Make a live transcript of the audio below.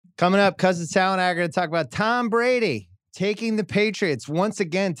Coming up, Cousin Sal and I are going to talk about Tom Brady taking the Patriots once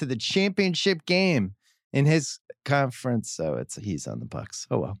again to the championship game in his conference. So he's on the Bucs.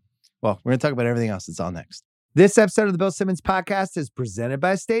 Oh, well. Well, we're going to talk about everything else. It's all next. This episode of the Bill Simmons podcast is presented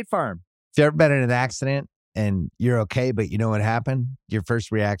by State Farm. If you've ever been in an accident and you're okay, but you know what happened, your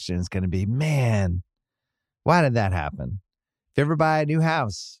first reaction is going to be, man, why did that happen? If you ever buy a new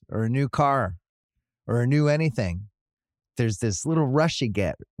house or a new car or a new anything, there's this little rush you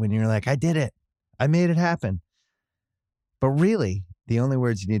get when you're like, I did it. I made it happen. But really, the only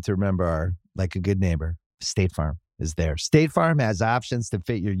words you need to remember are, like a good neighbor, State Farm is there. State Farm has options to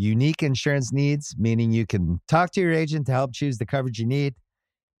fit your unique insurance needs, meaning you can talk to your agent to help choose the coverage you need,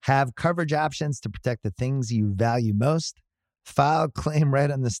 have coverage options to protect the things you value most, file a claim right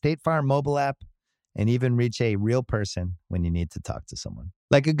on the State Farm mobile app, and even reach a real person when you need to talk to someone.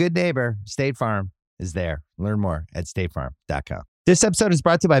 Like a good neighbor, State Farm is there. Learn more at statefarm.com. This episode is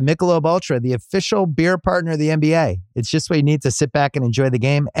brought to you by Michelob Ultra, the official beer partner of the NBA. It's just what you need to sit back and enjoy the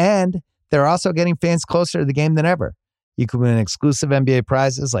game, and they're also getting fans closer to the game than ever. You can win exclusive NBA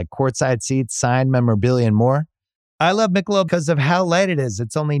prizes like courtside seats, signed memorabilia, and more. I love Michelob because of how light it is.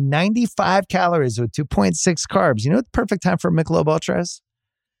 It's only 95 calories with 2.6 carbs. You know what the perfect time for Michelob Ultra is?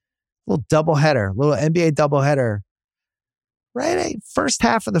 A little doubleheader, little NBA doubleheader. Right? First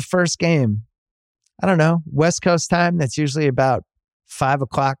half of the first game. I don't know, West Coast time. That's usually about 5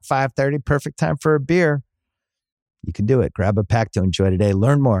 o'clock, 5:30. Perfect time for a beer. You can do it. Grab a pack to enjoy today.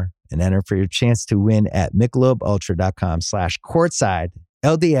 Learn more and enter for your chance to win at MichelobUltra.com/courtside.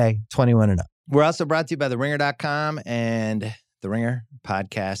 LDA 21 and up. We're also brought to you by TheRinger.com and The Ringer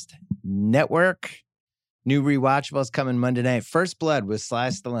Podcast Network. New rewatchables coming Monday night. First Blood with Sly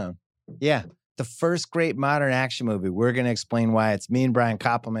Stallone. Yeah, the first great modern action movie. We're going to explain why. It's me and Brian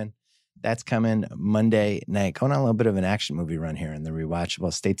Koppelman. That's coming Monday night. Going on a little bit of an action movie run here in the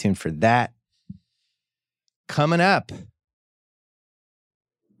rewatchable. Stay tuned for that. Coming up,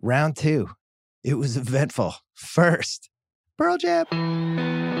 round 2. It was eventful. First, Pearl Jam.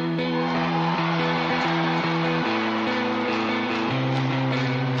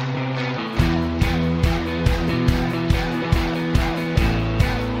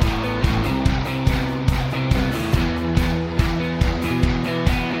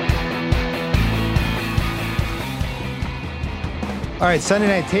 All right, Sunday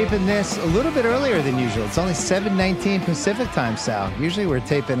night, taping this a little bit earlier than usual. It's only 7:19 Pacific time, Sal. Usually we're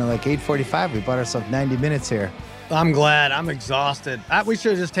taping at like 8:45. We bought ourselves 90 minutes here. I'm glad. I'm exhausted. We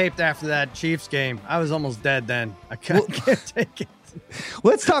should have just taped after that Chiefs game. I was almost dead then. I can't take it.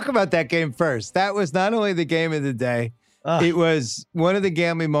 Let's talk about that game first. That was not only the game of the day, it was one of the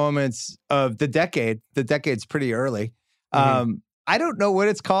gambling moments of the decade. The decade's pretty early. I don't know what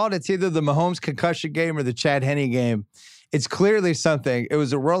it's called. It's either the Mahomes concussion game or the Chad Henne game. It's clearly something. It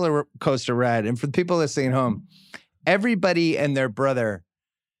was a roller coaster ride. And for the people listening at home, everybody and their brother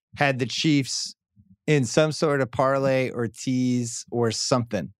had the Chiefs in some sort of parlay or tease or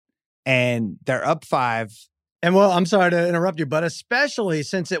something. And they're up 5. And well, I'm sorry to interrupt you, but especially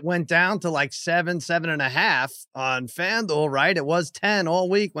since it went down to like 7.5 on FanDuel, right? It was 10 all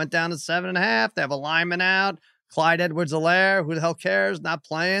week, went down to 7.5. They have a lineman out. Clyde Edwards-Helaire, who the hell cares? Not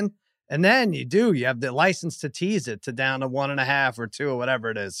playing. And then you have the license to tease it to down to 1.5 or 2 or whatever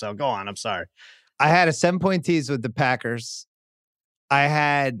it is. So go on. I'm sorry. I had a 7-point tease with the Packers. I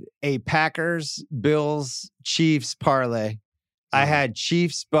had a Packers, Bills, Chiefs parlay. I had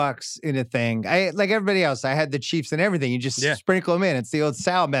Chiefs, Bucks in a thing. I like everybody else. I had the Chiefs and everything. You just sprinkle them in. It's the old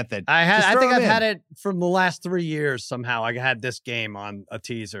Sal method. I think I've had it from the last 3 years somehow. I had this game on a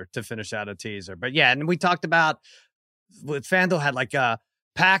teaser to finish out a teaser. But yeah, and we talked about with FanDuel had like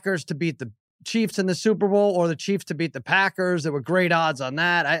Packers to beat the Chiefs in the Super Bowl or the Chiefs to beat the Packers. There were great odds on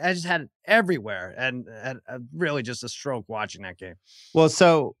that. I just had it everywhere and really just a stroke watching that game. Well,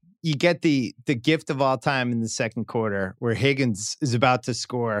 so you get the gift of all time in the second quarter where Higgins is about to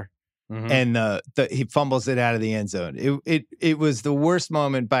score and he fumbles it out of the end zone. It was the worst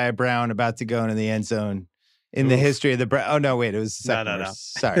moment by a Brown about to go into the end zone in the history of the Browns. Oh, no, wait. It was the second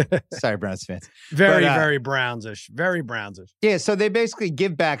worst. Sorry, Browns fans. Very Brownsish. Very Brownsish. Yeah, so they basically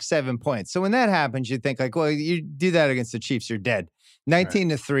give back 7 points. So when that happens, you think like, well, you do that against the Chiefs, you're dead.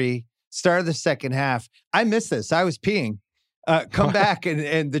 19-3, start of the second half. I missed this. I was peeing. Come back,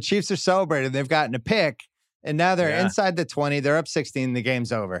 and the Chiefs are celebrating. They've gotten a pick, and now they're inside the 20. They're up 16. The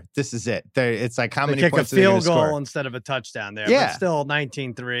game's over. This is it. It's like how many points are they going to score? Kick a field goal instead of a touchdown there. Yeah. But still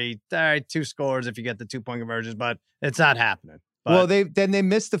 19-3. All right, 2 scores if you get the 2-point conversions, but it's not happening. But, well, they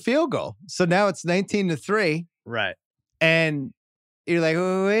missed the field goal. So now it's 19-3. Right. And you're like,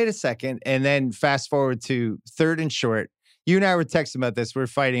 oh, wait a second. And then fast forward to 3rd and short. You and I were texting about this. We were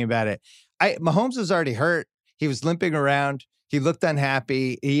fighting about it. Mahomes was already hurt. He was limping around. He looked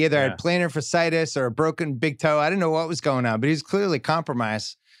unhappy. He either had plantar fasciitis or a broken big toe. I didn't know what was going on, but he was clearly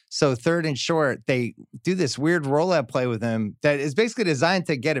compromised. So 3rd and short, they do this weird rollout play with him that is basically designed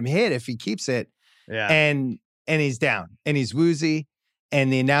to get him hit if he keeps it. Yeah. And he's down and he's woozy.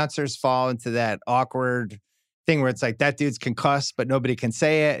 And the announcers fall into that awkward thing where it's like, that dude's concussed, but nobody can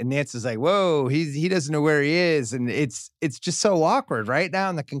say it. And Nance's like, whoa, he doesn't know where he is. And it's just so awkward right now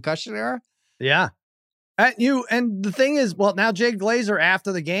in the concussion era. Yeah. And the thing is, well, now Jay Glazer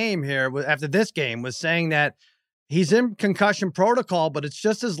after this game was saying that he's in concussion protocol, but it's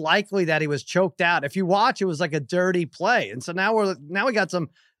just as likely that he was choked out. If you watch, it was like a dirty play. And so now we got some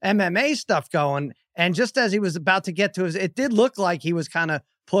MMA stuff going. And just as he was about to get to it did look like he was kind of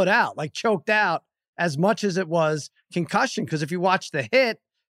put out, like choked out as much as it was concussion. Because if you watch the hit,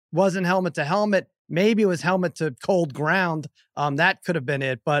 wasn't helmet to helmet, maybe it was helmet to cold ground. That could have been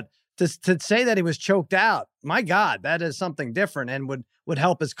it. But to say that he was choked out, my God, that is something different and would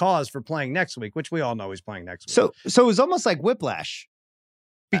help his cause for playing next week, which we all know he's playing next week. So it was almost like whiplash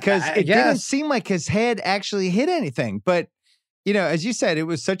because it didn't seem like his head actually hit anything. But, as you said, it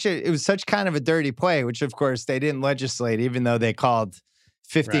was such kind of a dirty play, which of course they didn't legislate, even though they called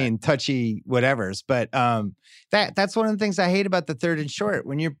 15 touchy whatevers. But that's one of the things I hate about the 3rd and short.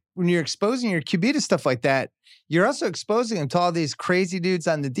 When you're exposing your QB to stuff like that, you're also exposing him to all these crazy dudes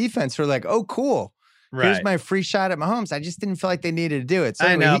on the defense who are like, oh, cool. Here's my free shot at Mahomes. I just didn't feel like they needed to do it. So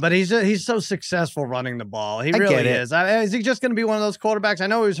anyway, I know, but he's so successful running the ball. He really is. Is he just going to be one of those quarterbacks? I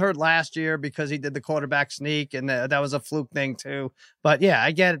know he was hurt last year because he did the quarterback sneak, and that was a fluke thing too. But yeah,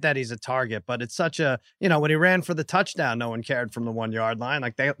 I get it that he's a target. But it's such a, when he ran for the touchdown, no one cared from the 1 yard line.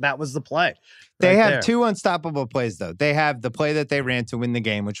 Like that was the play. They have 2 unstoppable plays, though. They have the play that they ran to win the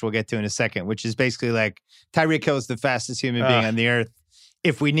game, which we'll get to in a second, which is basically like Tyreek Hill is the fastest human being on the earth.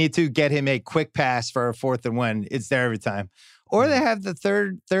 If we need to get him a quick pass for a 4th and 1, it's there every time. Or they have the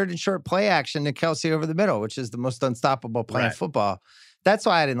third and short play action to Kelsey over the middle, which is the most unstoppable play in football. That's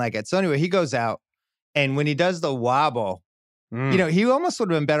why I didn't like it. So anyway, he goes out, and when he does the wobble, he almost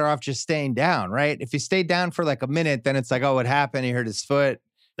would have been better off just staying down, right? If he stayed down for like a minute, then it's like, oh, what happened? He hurt his foot.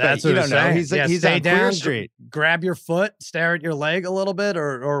 That's what you don't know. He's on Clear Street. Grab your foot, stare at your leg a little bit,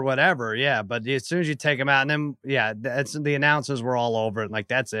 or whatever. Yeah, but as soon as you take him out, and then that's the announcers were all over it. Like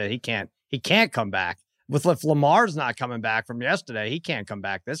that's it. He can't come back. If Lamar's not coming back from yesterday, he can't come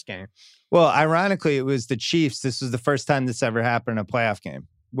back this game. Well, ironically, it was the Chiefs. This was the first time this ever happened in a playoff game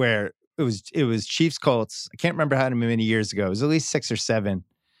where it was Chiefs Colts. I can't remember how many years ago. It was at least 6 or 7,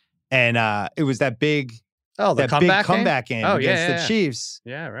 and it was that big. Oh, the comeback game against the Chiefs.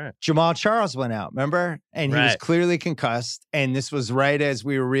 Yeah, right. Jamal Charles went out, remember? And he was clearly concussed. And this was right as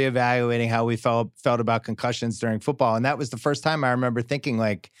we were reevaluating how we felt about concussions during football. And that was the first time I remember thinking,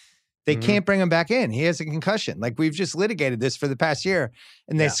 like, they can't bring him back in. He has a concussion. Like, we've just litigated this for the past year.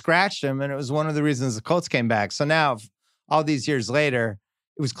 And they scratched him, and it was one of the reasons the Colts came back. So now, all these years later,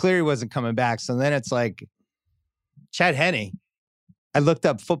 it was clear he wasn't coming back. So then it's like, Chad Henne. I looked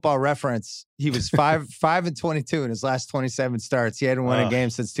up Football Reference. He was 5-22 in his last 27 starts. He hadn't won a game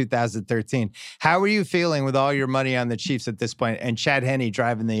since 2013. How are you feeling with all your money on the Chiefs at this point and Chad Henne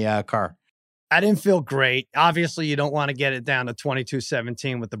driving the car? I didn't feel great. Obviously, you don't want to get it down to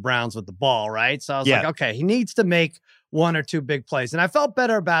 22-17 with the Browns with the ball, right? So I was like, okay, he needs to make 1 or 2 big plays. And I felt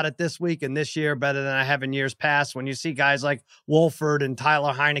better about it this week and this year, better than I have in years past, when you see guys like Wolford and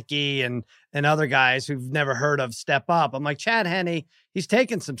Tyler Heineke and other guys who've never heard of step up. I'm like, Chad Henne, he's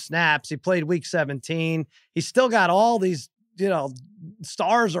taken some snaps. He played week 17. He's still got all these,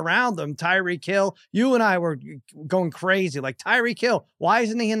 stars around him. Tyreek Hill, you and I were going crazy. Like, Tyreek Hill, why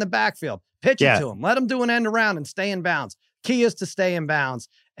isn't he in the backfield? Pitch it to him. Let him do an end around and stay in bounds. Key is to stay in bounds.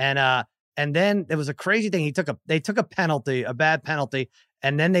 And then there was a crazy thing. They took a penalty, a bad penalty,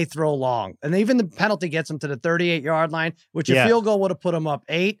 and then they throw long. And even the penalty gets him to the 38-yard line, which a field goal would have put him up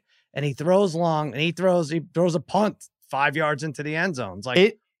 8. And he throws long, and he throws a punt 5 yards into the end zone. It's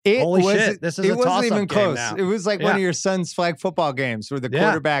like, holy shit, this is a toss-up game. It wasn't even close. Now. It was like one of your son's flag football games where the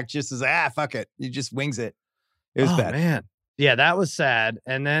quarterback just is fuck it. He just wings it. It was bad. Man. Yeah, that was sad.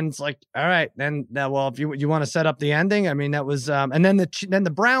 And then it's like, all right, then if you want to set up the ending, I mean, that was and then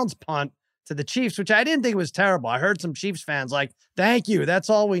the Browns punt to the Chiefs, which I didn't think was terrible. I heard some Chiefs fans like, thank you, that's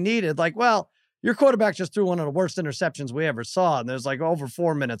all we needed. Like, well, your quarterback just threw one of the worst interceptions we ever saw, and there's like over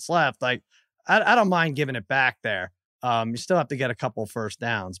 4 minutes left. Like, I don't mind giving it back there. You still have to get a couple first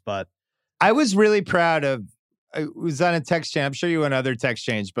downs, but I was really proud of. It was on a text chain. I'm sure you went other text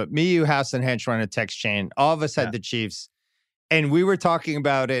chains, but me, you, House, and Hench were on a text chain. All of us had the Chiefs. And we were talking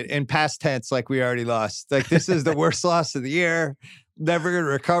about it in past tense, like we already lost. Like, this is the worst loss of the year. Never going to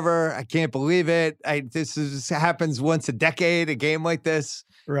recover. I can't believe it. This happens once a decade, a game like this.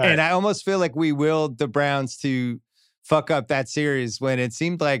 Right. And I almost feel like we willed the Browns to fuck up that series when it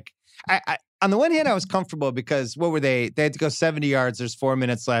seemed like I on the one hand, I was comfortable because what were they? They had to go 70 yards. There's 4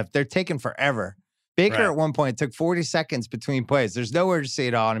 minutes left. They're taking forever. Baker at one point took 40 seconds between plays. There's no urgency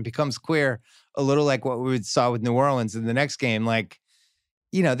at all. And it becomes clear a little like what we saw with New Orleans in the next game. Like,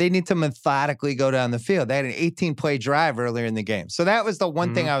 they need to methodically go down the field. They had an 18-play drive earlier in the game. So that was the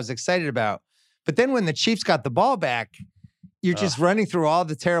one thing I was excited about. But then when the Chiefs got the ball back, you're just running through all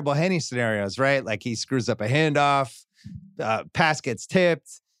the terrible Henne scenarios, right? Like he screws up a handoff, pass gets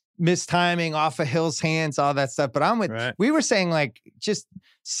tipped, missed timing off of Hill's hands, all that stuff. But we were saying like, just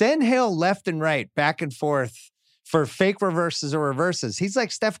send Hill left and right, back and forth for fake reverses or reverses. He's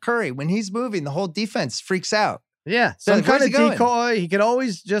like Steph Curry. When he's moving, the whole defense freaks out. Yeah, some kind of decoy. He could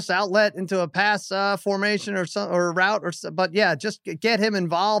always just outlet into a pass formation or a route but yeah, just get him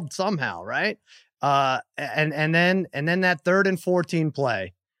involved somehow, right? And then that 3rd and 14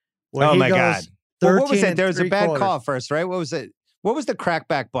 play. Oh my God! Well, what was it? There was a bad call first, right? What was it? What was the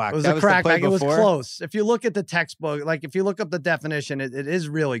crackback block? It was a crackback. It was close. If you look at the textbook, like if you look up the definition, it is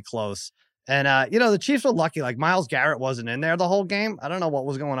really close. And, the Chiefs were lucky. Like Myles Garrett wasn't in there the whole game. I don't know what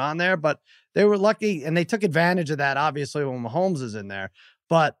was going on there, but they were lucky. And they took advantage of that, obviously, when Mahomes is in there.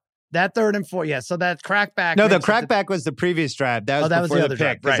 But that 3rd and 4, so that crackback. No, the crackback was the previous drive. That was before the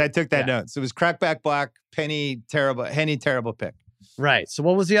pick. Because right. I took that note. So it was crackback block, Henne terrible pick. Right. So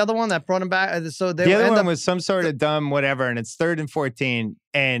what was the other one that brought him back? So the other one was some sort of dumb whatever, and it's 3rd and 14.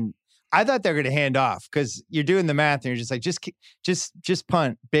 And I thought they were going to hand off because you're doing the math and you're just like, just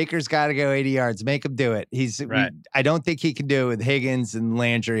punt. Baker's got to go 80 yards. Make him do it. I don't think he can do it with Higgins and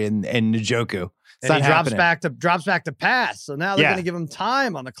Landry and Njoku. And he drops back to pass. So now they're going to give him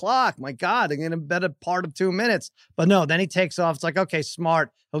time on the clock. My God, they're going to bet a part of 2 minutes. But no, then he takes off. It's like, okay,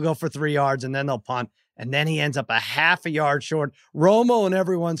 smart. He'll go for 3 yards and then they'll punt. And then he ends up a half a yard short. Romo and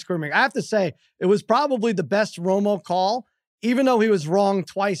everyone screaming. I have to say, it was probably the best Romo call, even though he was wrong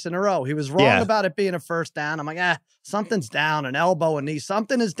twice in a row. He was wrong about it being a first down. I'm like, something's down, an elbow, a knee.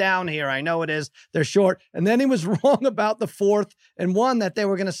 Something is down here. I know it is. They're short. And then he was wrong about the 4th and 1 that they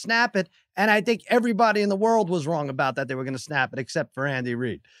were going to snap it. And I think everybody in the world was wrong about that they were going to snap it, except for Andy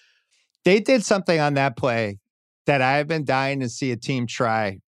Reid. They did something on that play that I've been dying to see a team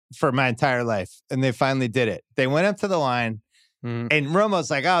try for my entire life. And they finally did it. They went up to the line. And Romo's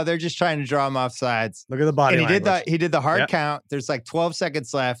like, oh, they're just trying to draw him off sides. Look at the body language. He did the hard count. There's like 12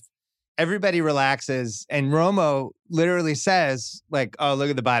 seconds left. Everybody relaxes. And Romo literally says, like, oh, look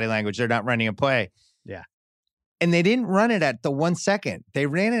at the body language. They're not running a play. Yeah. And they didn't run it at the 1 second. They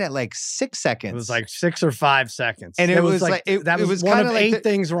ran it at like 6 seconds. It was like 6 or 5 seconds. And it was like, that was one of 8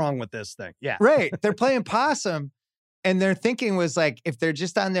 things wrong with this thing. Yeah. Right. They're playing possum. And their thinking was like, if they're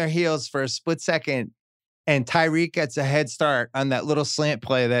just on their heels for a split second, and Tyreek gets a head start on that little slant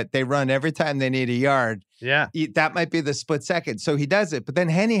play that they run every time they need a yard. Yeah. That might be the split second. So he does it. But then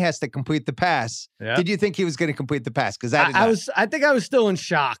Henne has to complete the pass. Yeah. Did you think he was going to complete the pass? Because I think I was still in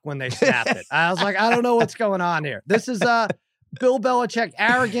shock when they snapped it. I was like, I don't know what's going on here. This is Bill Belichick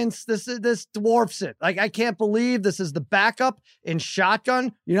arrogance. This dwarfs it. Like, I can't believe this is the backup in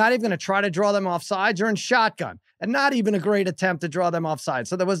shotgun. You're not even going to try to draw them off sides. You're in shotgun. And not even a great attempt to draw them offside.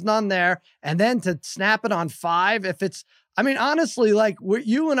 So there was none there. And then to snap it on 5, honestly, like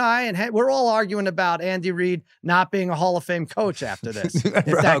you and I, we're all arguing about Andy Reid not being a Hall of Fame coach after this.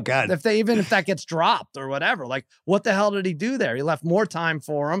 If that gets dropped or whatever, like what the hell did he do there? He left more time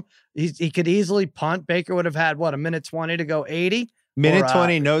for him. He could easily punt. Baker would have had, a minute 20 to go 80? Minute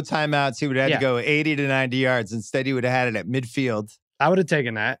 20, no timeouts. He would have had to go 80 to 90 yards. Instead, he would have had it at midfield. I would have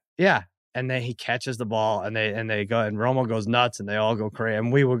taken that. Yeah. And then he catches the ball, and they go, and Romo goes nuts, and they all go crazy.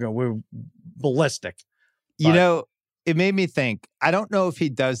 And we were ballistic. But, it made me think. I don't know if he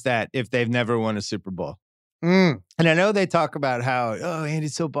does that if they've never won a Super Bowl. And I know they talk about how,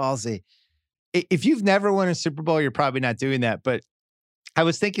 Andy's so ballsy. If you've never won a Super Bowl, you're probably not doing that. But I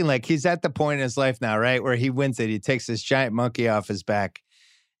was thinking, like, he's at the point in his life now, right, where he wins it. He takes this giant monkey off his back,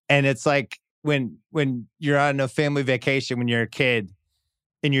 and it's like when you're on a family vacation when you're a kid.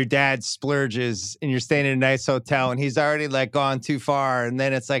 And your dad splurges and you're staying in a nice hotel and he's already like gone too far. And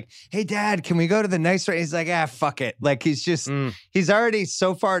then it's like, hey, Dad, can we go to the nice restaurant? He's like, fuck it. Like he's already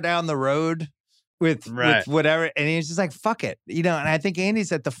so far down the road with whatever. And he's just like, fuck it. And I think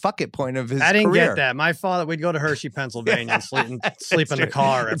Andy's at the fuck it point of his career. I didn't get that. My father, we'd go to Hershey, Pennsylvania and sleep in the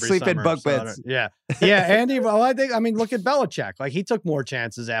car every sleep summer. in bunk beds. Yeah. Andy, well, I mean, look at Belichick. Like, he took more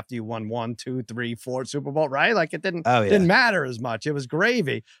chances after you won 1, 2, 3, 4 Super Bowl, right? Like, it didn't matter as much. It was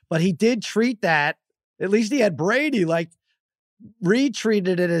gravy. But he did treat that, at least he had Brady, like,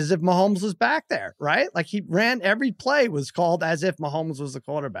 retreated it as if Mahomes was back there, right? Like, he ran, every play was called as if Mahomes was the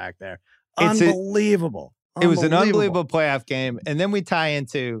quarterback there. Unbelievable. It was an unbelievable playoff game. And then we tie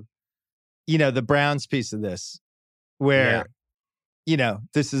into, the Browns piece of this, where,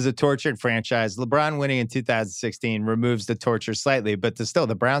 this is a tortured franchise. LeBron winning in 2016 removes the torture slightly, but still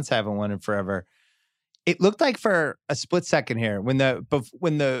the Browns haven't won in forever. It looked like for a split second here, when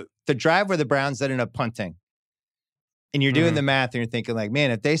the drive where the Browns ended up punting, and you're doing the math and you're thinking like,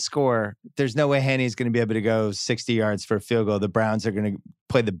 man, if they score, there's no way Henne's going to be able to go 60 yards for a field goal. The Browns are going to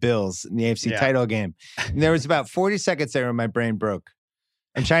play the Bills in the AFC title game. And there was about 40 seconds there when my brain broke.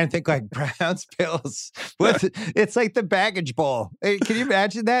 I'm trying to think like Browns, Bills. It's like the baggage bowl. Can you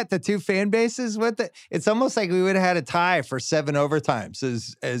imagine that? The two fan bases? It's almost like we would have had a tie for 7 overtimes.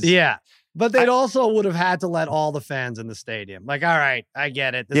 But they'd also would have had to let all the fans in the stadium. Like, all right, I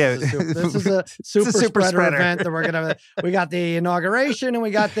get it. This is a super spreader event that we got the inauguration and we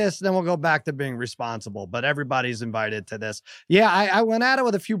got this, and then we'll go back to being responsible. But everybody's invited to this. Yeah, I went at it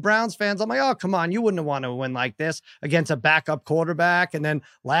with a few Browns fans. I'm like, oh, come on. You wouldn't want to win like this against a backup quarterback. And then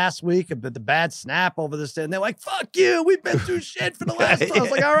last week, the bad snap over this, and they're like, fuck you. We've been through shit for the last time. I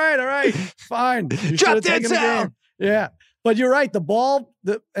was like, all right, fine. Drop that down. Yeah. But you're right. The ball,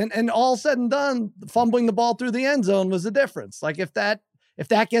 and all said and done, fumbling the ball through the end zone was the difference. Like, if that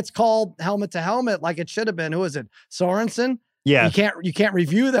gets called helmet to helmet, like it should have been, who is it? Sorensen? Yeah. You can't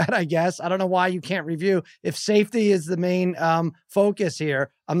review that, I guess. I don't know why you can't review. If safety is the main focus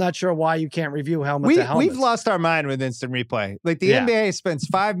here, I'm not sure why you can't review helmet to helmet. We've lost our mind with instant replay. Like, the NBA spends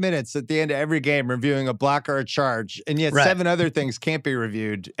 5 minutes at the end of every game reviewing a block or a charge, and yet 7 other things can't be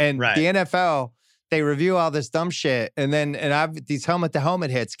reviewed. And the NFL, they review all this dumb shit, and these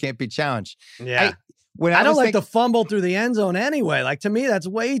helmet-to-helmet hits can't be challenged. Yeah. I don't like the fumble through the end zone anyway. Like, to me, that's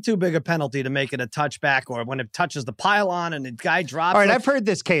way too big a penalty to make it a touchback, or when it touches the pylon and the guy drops. All right, I've heard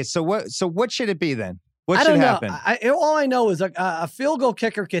this case. So what should it be then? What should happen? All I know is a field goal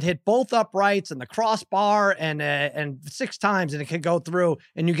kicker could hit both uprights and the crossbar and 6 times, and it could go through,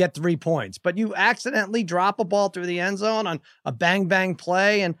 and you get 3 points. But you accidentally drop a ball through the end zone on a bang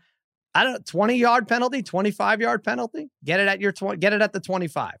play, and 20-yard penalty, 25-yard penalty. Get it at the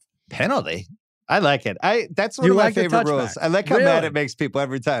 25 penalty. I like it. That's one of my favorite rules. I like how mad it makes people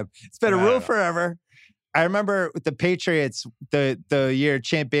every time. It's been a rule forever. I remember with the Patriots, the year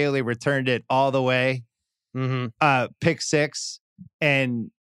Champ Bailey returned it all the way, pick 6,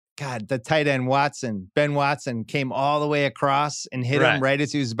 and God, the tight end Ben Watson came all the way across and hit him right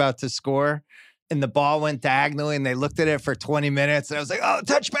as he was about to score. And the ball went diagonally, and they looked at it for 20 minutes. And I was like, oh,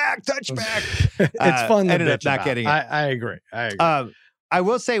 touchback. It's fun to ended up bitch not about. getting it. I agree. I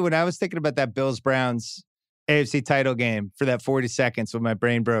will say, when I was thinking about that Bills-Browns AFC title game for that 40 seconds when my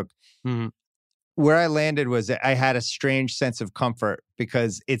brain broke, where I landed was that I had a strange sense of comfort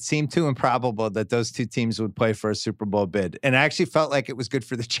because it seemed too improbable that those two teams would play for a Super Bowl bid. And I actually felt like it was good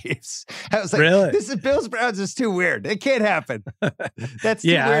for the Chiefs. I was like, this is Bills-Browns is too weird. It can't happen. That's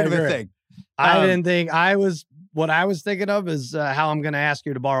too weird of a thing. I didn't think what I was thinking of is how I'm going to ask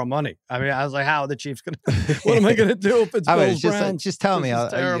you to borrow money. I mean, I was like, how are the Chiefs going to, what am I going to do if it's Bills Browns? Just tell me.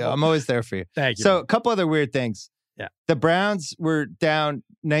 I'm always there for you. Thank you. So a couple other weird things. Yeah. The Browns were down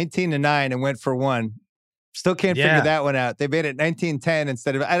 19-9 and went for 1. Still can't figure that one out. They made it 19-10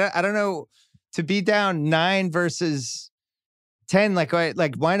 instead of, I don't know, to be down 9 versus 10, like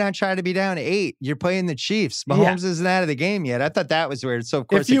why not try to be down 8? You're playing the Chiefs. Mahomes isn't out of the game yet. I thought that was weird. So of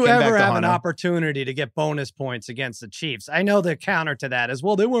course, if you ever have an opportunity to get bonus points against the Chiefs, I know the counter to that is,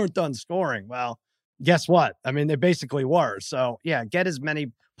 well, they weren't done scoring. Well, guess what? I mean, they basically were. So get as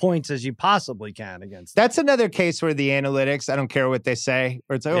many points as you possibly can against them. That's another case where the analytics, I don't care what they say,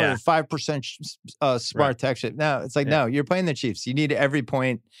 or it's like, 5% smart tech shit. No, it's like, no, you're playing the Chiefs. You need every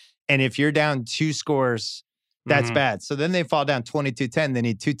point. And if you're down 2 scores, that's bad. So then they fall down 22-10. They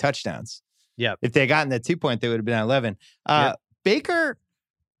need 2 touchdowns. Yeah. If they had gotten that 2 point, they would have been at 11. Baker,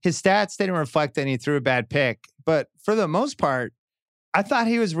 his stats didn't reflect that he threw a bad pick. But for the most part, I thought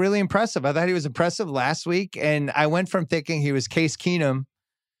he was really impressive. I thought he was impressive last week. And I went from thinking he was Case Keenum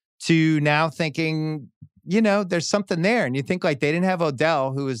to now thinking, there's something there. And you think like they didn't have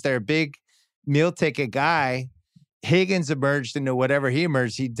Odell, who was their big meal ticket guy. Higgins emerged into whatever he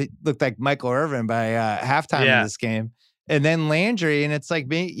emerged. He looked like Michael Irvin by halftime in this game. and then Landry, and it's like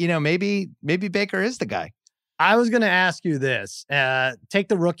maybe Baker is the guy. I was going to ask you this. Take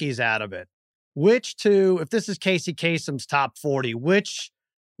the rookies out of it. Which two, if this is Casey Kasem's top 40, which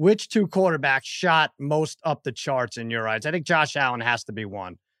two quarterbacks shot most up the charts in your eyes? I think Josh Allen has to be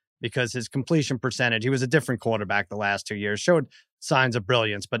one because his completion percentage, he was a different quarterback the last 2 years, showed signs of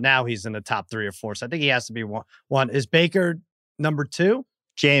brilliance, but now he's in the top 3 or 4. So I think he has to be one. Is Baker number 2?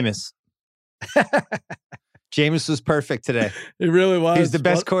 Jameis. Jameis was perfect today. He really was. He's the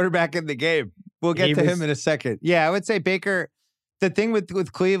best quarterback in the game. We'll get to him in a second. Yeah, I would say Baker. The thing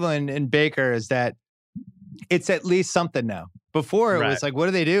with Cleveland and Baker is that it's at least something now. Before it was like, what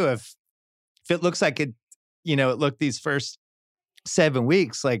do they do if it looks like it? It looked these first 7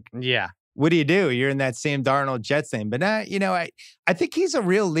 weeks. Like, yeah, what do you do? You're in that Sam Darnold Jets thing. But now, I think he's a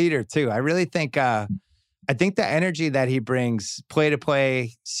real leader too. I really think. I think the energy that he brings, play to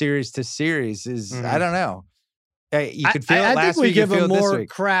play, series to series, is I don't know. You could feel it last week. I think we give him more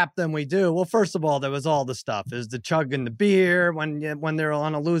crap than we do. Well, first of all, there was all the stuff. There's the chugging the beer when they're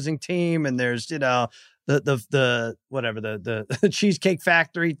on a losing team, and there's the Cheesecake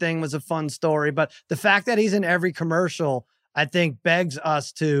Factory thing was a fun story. But the fact that he's in every commercial, I think, begs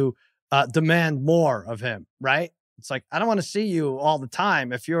us to demand more of him. Right? It's like, I don't want to see you all the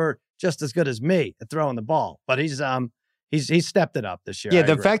time if you're just as good as me at throwing the ball. But he's stepped it up this year. Yeah,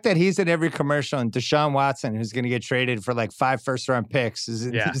 the fact that he's in every commercial, and Deshaun Watson, who's going to get traded for like 5 first-round picks, is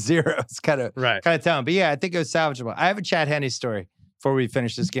in 0. It's kind of telling. But yeah, I think it was salvageable. I have a Chad Henne story before we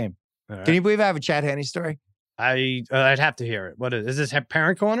finish this game. Right. Can you believe I have a Chad Henne story? I'd have to hear it. What is this?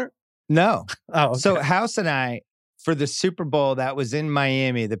 Parent Corner? No. Oh, okay. So House and I, for the Super Bowl that was in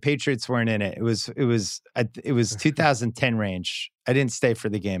Miami, the Patriots weren't in it. It was 2010 range. I didn't stay for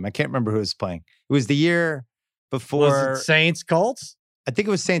the game. I can't remember who was playing. It was the year before. Was it Saints Colts? I think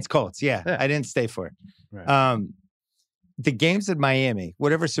it was Saints Colts. Yeah, I didn't stay for it. Right. The game's in Miami,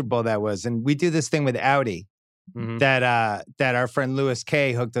 whatever Super Bowl that was, and we do this thing with Audi that our friend Louis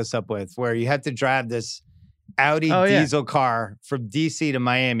K hooked us up with, where you have to drive this Audi diesel car from DC to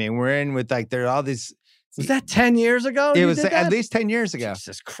Miami, and we're in with there are all these. Was that 10 years ago? It was at least 10 years ago.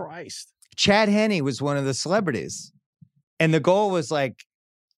 Jesus Christ. Chad Henne was one of the celebrities. And the goal was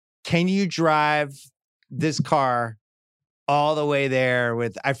can you drive this car all the way there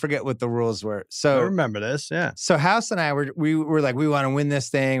with, I forget what the rules were. So I remember this. Yeah. So House and I we were like, we want to win this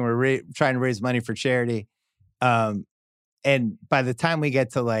thing. We're trying to raise money for charity. And by the time we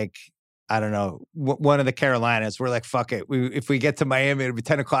get to I don't know, one of the Carolinas, we're like, fuck it. If we get to Miami, it'll be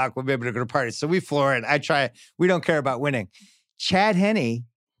 10 o'clock. We'll be able to go to parties. So we floor it. We don't care about winning. Chad Henne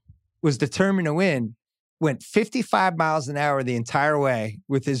was determined to win, went 55 miles an hour the entire way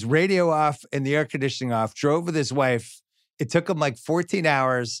with his radio off and the air conditioning off, drove with his wife. It took him 14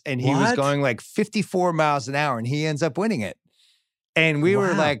 hours and he was going 54 miles an hour and he ends up winning it. And we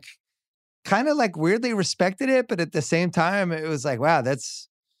were kind of weirdly respected it. But at the same time, it was wow, that's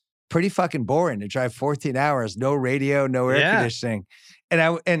pretty fucking boring to drive 14 hours, no radio, no air conditioning.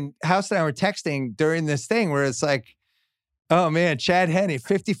 And House and I were texting during this thing where it's oh man, Chad Henne,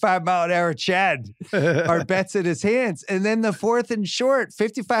 55 mile an hour Chad, our bets in his hands. And then the 4th and short,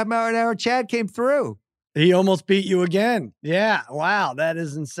 55 mile an hour Chad came through. He almost beat you again. Yeah. Wow. That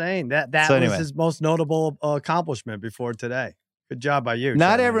is insane. That was his most notable accomplishment before today. Good job by you.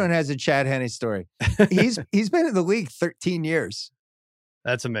 Not everyone has a Chad Henne story. He's been in the league 13 years.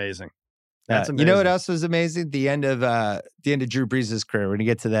 That's amazing. That's amazing. You know what else was amazing? The end of Drew Brees' career. We're going to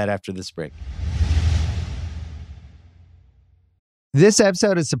get to that after this break. This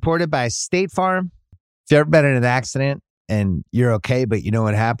episode is supported by State Farm. If you've ever been in an accident and you're okay, but you know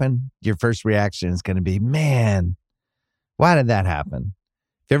what happened, your first reaction is going to be, man, why did that happen?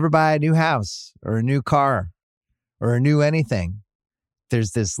 If you ever buy a new house or a new car or a new anything,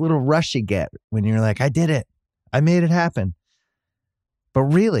 there's this little rush you get when you're like, I did it. I made it happen. But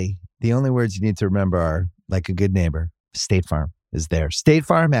really, the only words you need to remember are, like a good neighbor, State Farm is there. State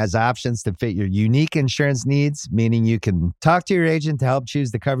Farm has options to fit your unique insurance needs, meaning you can talk to your agent to help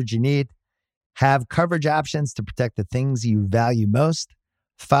choose the coverage you need, have coverage options to protect the things you value most,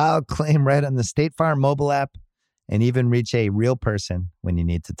 file a claim right on the State Farm mobile app, and even reach a real person when you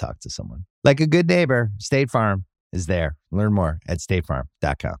need to talk to someone. Like a good neighbor, State Farm is there. Learn more at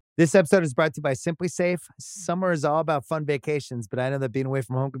statefarm.com. This episode is brought to you by Simply Safe. Summer is all about fun vacations, but I know that being away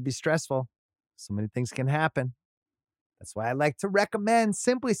from home can be stressful. So many things can happen. That's why I like to recommend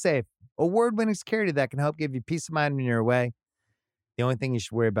Simply Safe, award-winning security that can help give you peace of mind when you're away. The only thing you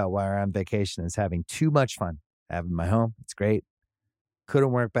should worry about while you're on vacation is having too much fun. I have it in my home. It's great.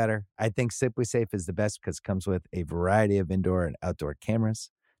 Couldn't work better. I think Simply Safe is the best because it comes with a variety of indoor and outdoor cameras,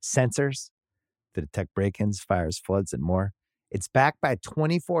 sensors, to detect break-ins, fires, floods, and more. It's backed by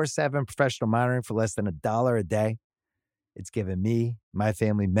 24/7 professional monitoring for less than $1 a day. It's given me, my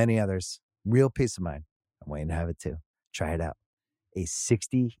family, many others real peace of mind. I'm waiting to have it too. Try it out. A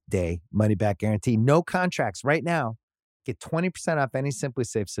 60-day money-back guarantee. No contracts right now. Get 20% off any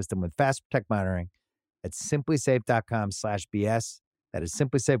SimpliSafe system with Fast Protect monitoring at simplysafe.com/BS. That is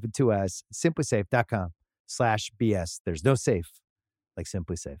SimpliSafe with 2 S's. simplysafe.com/BS. There's no safe like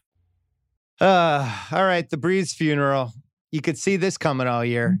SimpliSafe. All right, the Brees funeral. You could see this coming all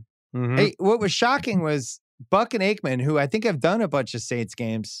year. Mm-hmm. Hey, what was shocking was Buck and Aikman, who I think have done a bunch of Saints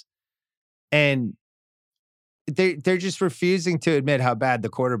games, and they're just refusing to admit how bad the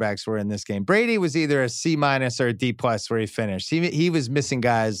quarterbacks were in this game. Brady was either a C- or a D+ where he finished. He was missing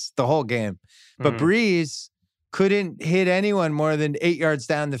guys the whole game. But Brees couldn't hit anyone more than 8 yards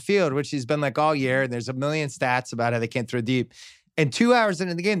down the field, which he's been like all year. And there's a million stats about how they can't throw deep. And 2 hours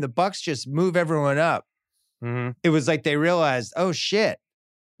into the game, the Bucs just move everyone up. Mm-hmm. It was like they realized, oh, shit.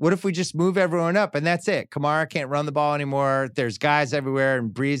 What if we just move everyone up? And that's it. Kamara can't run the ball anymore. There's guys everywhere.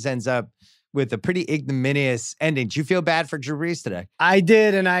 And Brees ends up with a pretty ignominious ending. Did you feel bad for Drew Brees today? I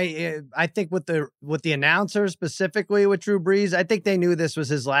did, and I think with the announcers, specifically with Drew Brees, I think they knew this was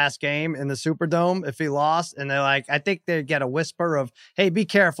his last game in the Superdome if he lost, and they're like, I think they get a whisper of, hey, be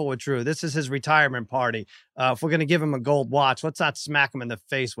careful with Drew. This is his retirement party. If we're going to give him a gold watch, let's not smack him in the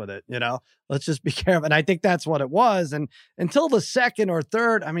face with it, Let's just be careful. And I think that's what it was. And until the second or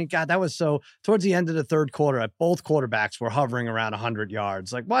third, I mean, God, that was so towards the end of the third quarter, both quarterbacks were hovering around 100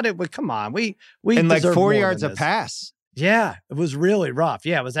 yards. Like, come on. We and like 4 yards a a pass. Yeah, it was really rough.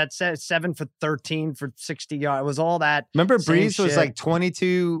 Yeah, it was that 7 for 13 for 60 yards. It was all that. Remember, Brees was like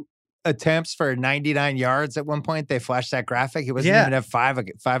 22 attempts for 99 yards at one point. They flashed that graphic. He wasn't even have five a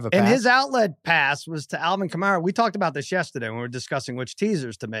pass. And his outlet pass was to Alvin Kamara. We talked about this yesterday when we were discussing which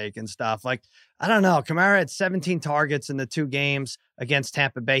teasers to make and stuff. Like, I don't know. Kamara had 17 targets in the 2 games against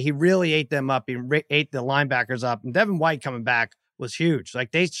Tampa Bay. He really ate them up. He ate the linebackers up. And Devin White coming back was huge.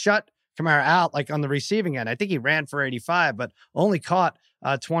 Like, they shut Kamara out like on the receiving end. I think he ran for 85, but only caught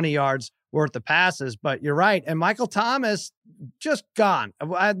 20 yards worth of passes. But you're right. And Michael Thomas just gone.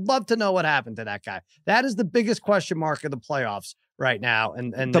 I'd love to know what happened to that guy. That is the biggest question mark of the playoffs right now.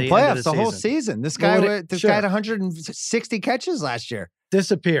 And the playoffs, the whole season. This guy had 160 catches last year.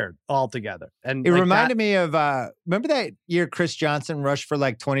 Disappeared altogether. And it reminded me of, remember that year Chris Johnson rushed for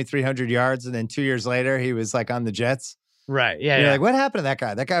like 2,300 yards and then 2 years later he was like on the Jets? Right. Yeah. You're like, what happened to that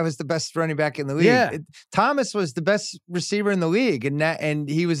guy? That guy was the best running back in the league. Yeah. Thomas was the best receiver in the league, and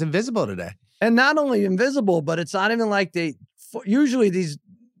he was invisible today. And not only invisible, but it's not even like usually these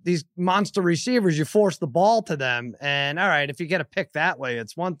monster receivers, you force the ball to them. And all right, if you get a pick that way,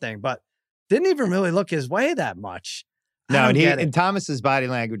 it's one thing, but didn't even really look his way that much. No, and Thomas's body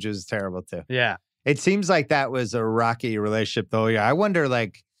language was terrible too. Yeah. It seems like that was a rocky relationship the whole year. I wonder,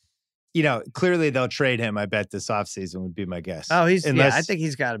 clearly they'll trade him, I bet, this offseason would be my guess. Oh, I think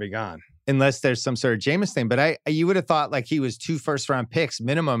he's got to be gone. Unless there's some sort of Jameis thing. But you would have thought like he was 2 first-round picks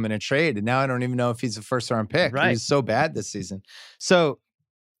minimum in a trade, and now I don't even know if he's a first-round pick. Right. He was so bad this season. So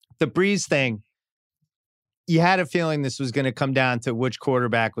the Brees thing, you had a feeling this was going to come down to which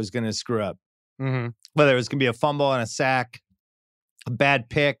quarterback was going to screw up. Mm-hmm. Whether it was going to be a fumble and a sack, a bad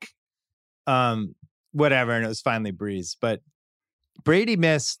pick, whatever, and it was finally Brees. But Brady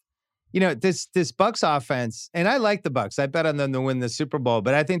missed. This Bucs offense, and I like the Bucs. I bet on them to win the Super Bowl,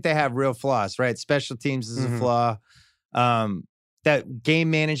 but I think they have real flaws, right? Special teams is a flaw. That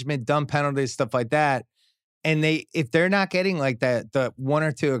game management, dumb penalties, stuff like that. And if they're not getting like that, the 1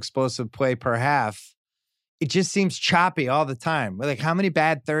 or 2 explosive play per half, it just seems choppy all the time. Like how many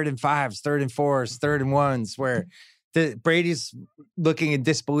bad 3rd and 5s, 3rd and 4s, 3rd and 1s where Brady's looking in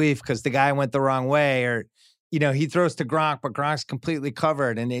disbelief because the guy went the wrong way, or he throws to Gronk, but Gronk's completely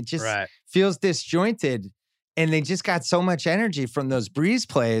covered, and it just feels disjointed. And they just got so much energy from those Brees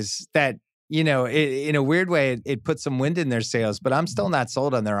plays that, in a weird way, it put some wind in their sails. But I'm still not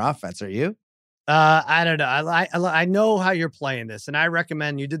sold on their offense. Are you? I don't know. I know how you're playing this, and I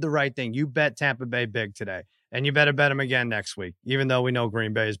recommend you did the right thing. You bet Tampa Bay big today, and you better bet them again next week, even though we know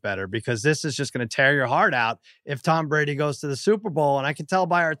Green Bay is better, because this is just going to tear your heart out if Tom Brady goes to the Super Bowl. And I can tell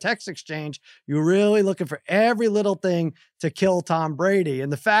by our text exchange, you're really looking for every little thing to kill Tom Brady.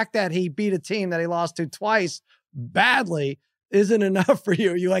 And the fact that he beat a team that he lost to twice badly isn't enough for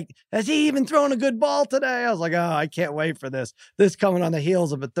you. You're like, has he even thrown a good ball today? I was like, oh, I can't wait for this. This coming on the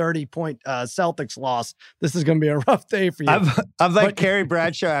heels of a 30-point Celtics loss. This is going to be a rough day for you. I'm like Carrie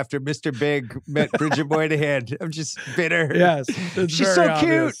Bradshaw after Mr. Big met Bridget Moynihan. I'm just bitter. Yes. She's so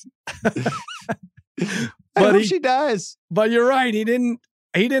obvious. Cute. I hope she dies. But you're right. He didn't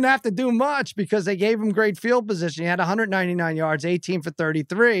he didn't have to do much because they gave him great field position. He had 199 yards, 18 for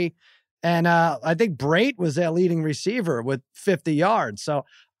 33. And I think Brady was their leading receiver with 50 yards. So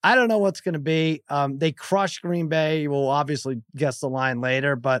I don't know what's going to be. They crushed Green Bay. We'll obviously guess the line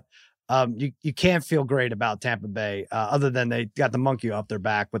later, but you can't feel great about Tampa Bay other than they got the monkey off their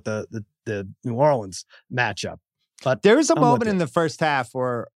back with the New Orleans matchup. But there was a moment in the first half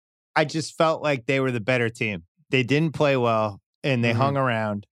where I just felt like they were the better team. They didn't play well and they hung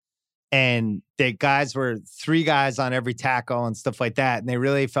around, and the guys were 3 guys on every tackle and stuff like that. And they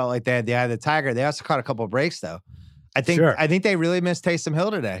really felt like they had the eye of the tiger. They also caught a couple of breaks though. I think they really missed Taysom Hill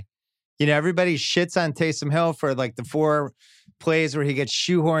today. You know, everybody shits on Taysom Hill for like the 4 plays where he gets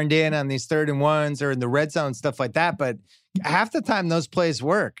shoehorned in on these 3rd and 1s or in the red zone, stuff like that. But half the time those plays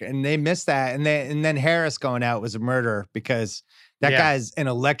work and they missed that. And then Harris going out was a murder because that guy's an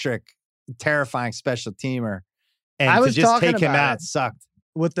electric, terrifying special teamer. And I was to just take him about out sucked.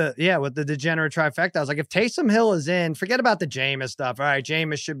 With the degenerate trifecta. I was like, if Taysom Hill is in, forget about the Jameis stuff. All right,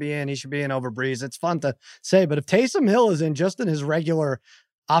 Jameis should be in. He should be in over Brees. It's fun to say, but if Taysom Hill is in just in his regular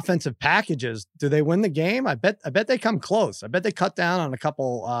offensive packages, do they win the game? I bet they come close. I bet they cut down on a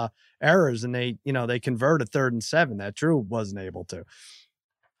couple errors and they convert a 3rd and 7 that Drew wasn't able to.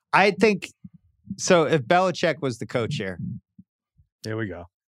 I think so. If Belichick was the coach here, here we go.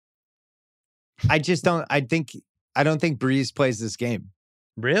 I don't think Brees plays this game.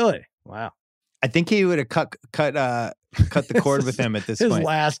 Really? Wow. I think he would have cut the cord with him at this point. His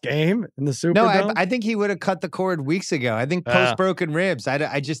last game in the Superdome? No, I think he would have cut the cord weeks ago. I think post broken ribs.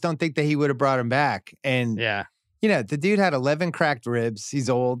 I just don't think that he would have brought him back. And you know, the dude had 11 cracked ribs. He's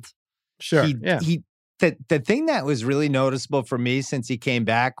old. Sure. The thing that was really noticeable for me since he came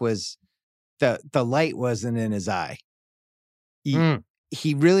back was the light wasn't in his eye.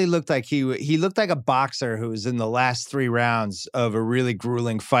 He really looked like he looked like a boxer who was in the last 3 rounds of a really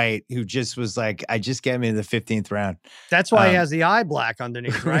grueling fight who just was like, I just get me to the 15th round. That's why he has the eye black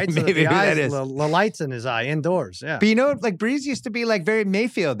underneath, right? So maybe that is. The light's in his eye indoors. Yeah. But you know, like Brees used to be like very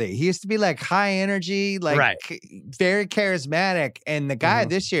Mayfield-y. He used to be like high energy, like very charismatic. And the guy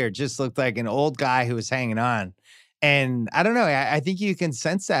this year just looked like an old guy who was hanging on. And I don't know. I think you can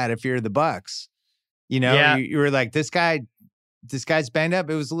sense that if you're the Bucs. You know, you were like, this guy's banged up.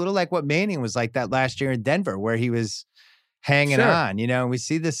 It was a little like what Manning was like that last year in Denver, where he was hanging on, you know, and we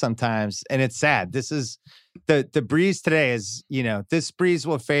see this sometimes and it's sad. This is the Brees today is, you know, this Brees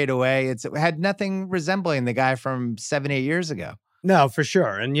will fade away. It had nothing resembling the guy from 7-8 years ago. No, for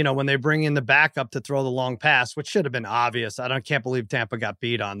sure. And, you know, when they bring in the backup to throw the long pass, which should have been obvious. Can't believe Tampa got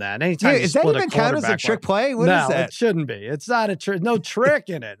beat on that. Anytime is that even count as a trick play? What is that? It shouldn't be. It's not a trick. No trick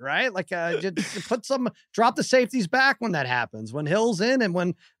in it, right? Like just drop the safeties back when that happens. When Hill's in and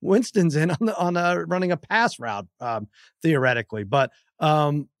when Winston's in on running a pass route, theoretically. But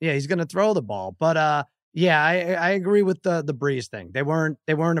he's going to throw the ball. But I agree with the Brees thing. They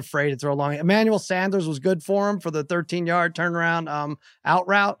weren't afraid to throw long. Emmanuel Sanders was good for him for the 13-yard turnaround out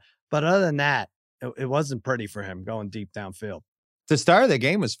route. But other than that, it wasn't pretty for him going deep downfield. The star of the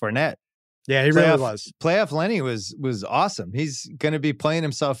game was Fournette. Yeah, he really was. Playoff Lenny was awesome. He's going to be playing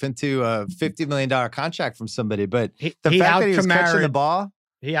himself into a $50 million contract from somebody. But the fact that he was catching the ball.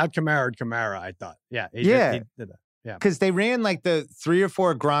 He out-Kamara'd Kamara, I thought. Yeah. He did that. Yeah. Because they ran like the 3 or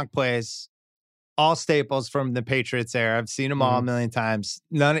 4 Gronk plays. All staples from the Patriots era. I've seen them all a million times.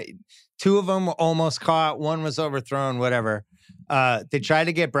 2 of them were almost caught. 1 was overthrown, whatever. They tried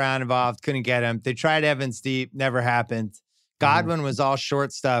to get Brown involved, couldn't get him. They tried Evans deep, never happened. Godwin was all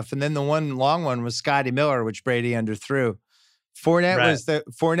short stuff. And then the one long one was Scotty Miller, which Brady underthrew.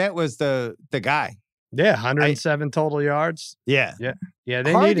 Fournette was the guy. Yeah, 107 total yards. Yeah.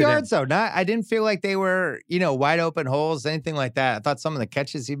 They hard needed yards him. Though. I didn't feel like they were, wide open holes, anything like that. I thought some of the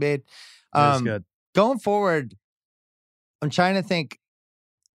catches he made. That's good. Going forward, I'm trying to think,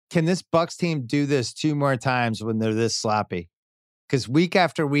 can this Bucs team do this 2 more times when they're this sloppy? Because week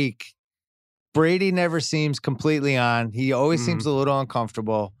after week, Brady never seems completely on. He always seems a little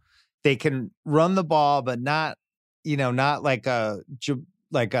uncomfortable. They can run the ball, but not like a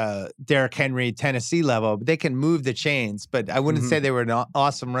Derrick Henry, Tennessee level, but they can move the chains. But I wouldn't say they were an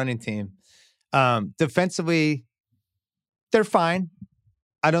awesome running team. Defensively, they're fine.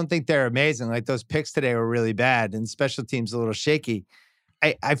 I don't think they're amazing. Like those picks today were really bad and special teams a little shaky.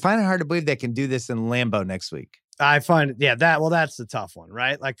 I find it hard to believe they can do this in Lambeau next week. I find it, that's the tough one,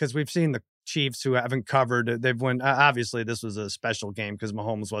 right? Like, because we've seen the Chiefs who haven't covered, they've won. Obviously, this was a special game because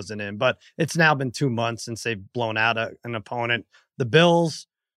Mahomes wasn't in, but it's now been 2 months since they've blown out an opponent. The Bills,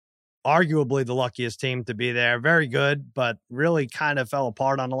 arguably the luckiest team to be there. Very good, but really kind of fell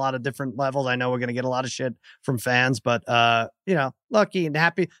apart on a lot of different levels. I know we're going to get a lot of shit from fans, but, lucky and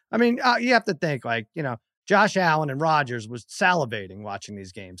happy. I mean, you have to think Josh Allen and Rodgers was salivating watching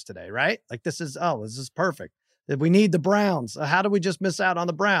these games today, right? Like this is perfect. We need the Browns. How do we just miss out on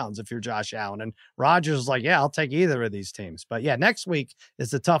the Browns if you're Josh Allen? And Rodgers is like, yeah, I'll take either of these teams. But yeah, next week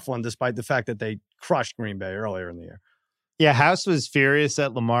is the tough one, despite the fact that they crushed Green Bay earlier in the year. Yeah, House was furious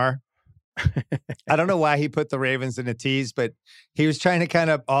at Lamar. I don't know why he put the Ravens in a tease, but he was trying to count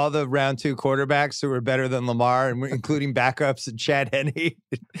up all the round 2 quarterbacks who were better than Lamar, and including backups and Chad Henne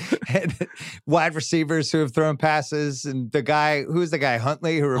and wide receivers who have thrown passes. And the guy, who's the guy,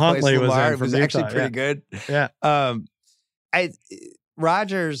 Huntley, who replaced Lamar, was actually pretty good. Yeah.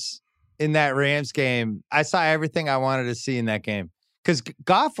 Rodgers in that Rams game, I saw everything I wanted to see in that game. Because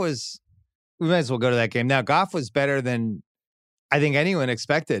Goff was, we might as well go to that game now. Goff was better than I think anyone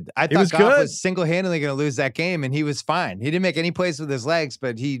expected. I thought Goff was single-handedly going to lose that game, and he was fine. He didn't make any plays with his legs,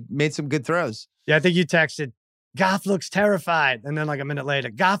 but he made some good throws. Yeah, I think you texted, Goff looks terrified. And then like a minute later,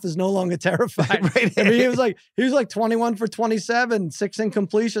 Goff is no longer terrified. Right. I mean, he was like 21 for 27, 6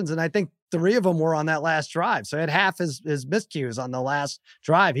 incompletions. And I think 3 of them were on that last drive. So he had half his miscues on the last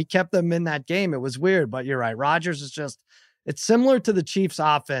drive. He kept them in that game. It was weird, but you're right. Rodgers is just, it's similar to the Chiefs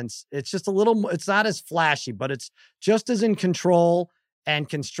offense. It's just a little, it's not as flashy, but it's just as in control and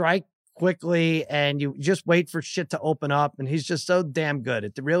can strike quickly, and you just wait for shit to open up. And he's just so damn good.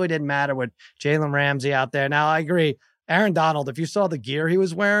 It really didn't matter with Jalen Ramsey out there. Now I agree. Aaron Donald, if you saw the gear he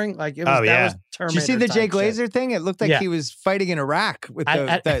was wearing, like it was, was Terminator. Did you see the Jay Glazer thing? It looked like he was fighting in Iraq with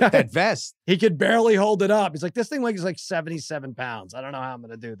that vest. He could barely hold it up. He's like, this thing weighs like 77 pounds. I don't know how I'm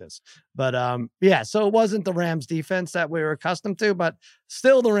going to do this. But so it wasn't the Rams defense that we were accustomed to, but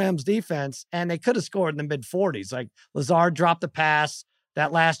still the Rams defense. And they could have scored in the mid 40s. Like Lazard dropped the pass.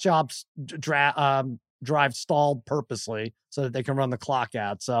 That last drive stalled purposely so that they can run the clock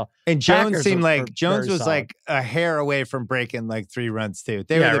out. So, and Jones seemed like Jones was like a hair away from breaking like 3 runs too.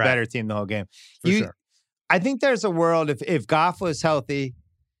 They were the better team the whole game. Sure. I think there's a world if Goff was healthy,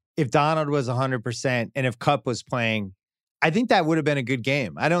 if Donald was 100%, and if Kupp was playing, I think that would have been a good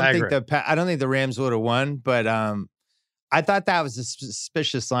game. I don't think the Rams would have won, but I thought that was a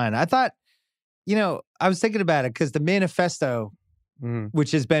suspicious line. I thought, I was thinking about it because the manifesto, which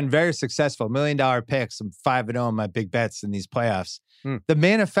has been very successful, $1 million picks. I'm 5-0 on my big bets in these playoffs. The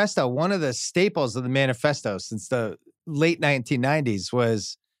manifesto, one of the staples of the manifesto since the late 1990s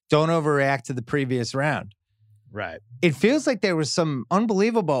was don't overreact to the previous round. Right. It feels like there was some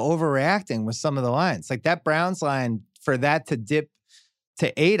unbelievable overreacting with some of the lines. Like that Browns line, for that to dip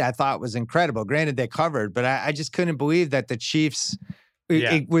to 8, I thought was incredible. Granted, they covered, but I just couldn't believe that the Chiefs,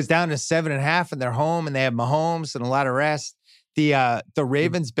 it was down to 7.5 and they're home and they have Mahomes and a lot of rest. The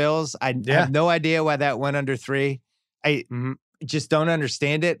Ravens Bills, I have no idea why that went under 3. I just don't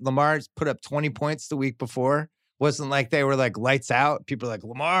understand it. Lamar put up 20 points the week before. Wasn't like they were like lights out. People are like,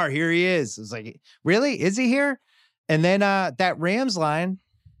 Lamar, here he is. It was like, really? Is he here? And then that Rams line,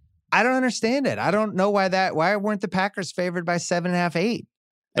 I don't understand it. I don't know why weren't the Packers favored by 7.5, 8?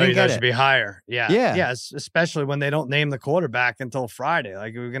 That should be higher. Yeah. Especially when they don't name the quarterback until Friday.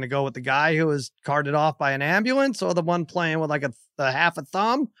 Like, we're going to go with the guy who was carted off by an ambulance, or the one playing with like a half a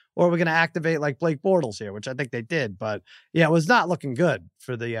thumb, or we're going to activate like Blake Bortles here, which I think they did. But yeah, it was not looking good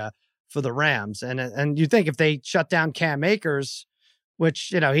for the Rams. And you think if they shut down Cam Akers, which,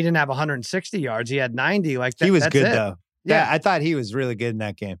 he didn't have 160 yards, he had 90. Like that, he was good though. Yeah, I thought he was really good in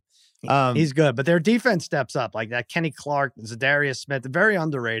that game. He's good, but their defense steps up, like that Kenny Clark, Zadarius Smith, the very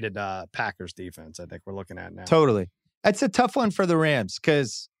underrated Packers defense. I think we're looking at now. Totally, that's a tough one for the Rams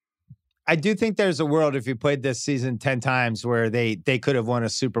because I do think there's a world if you played this season 10 times where they could have won a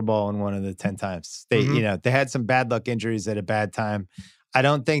Super Bowl in one of the 10 times. They they had some bad luck injuries at a bad time. I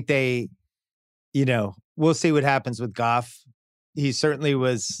don't think they, we'll see what happens with Goff. He certainly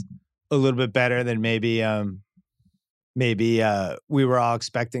was a little bit better than maybe we were all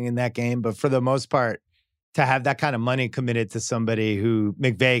expecting in that game. But for the most part, to have that kind of money committed to somebody who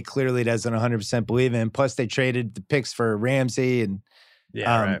McVay clearly doesn't 100% believe in, plus they traded the picks for Ramsey. And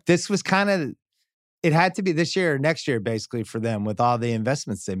this was kind of, it had to be this year or next year, basically, for them with all the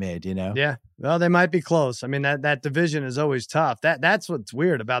investments they made, Yeah. Well, they might be close. I mean, that division is always tough. That's what's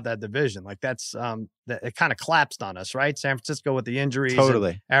weird about that division. Like that's, it kind of collapsed on us, right? San Francisco with the injuries.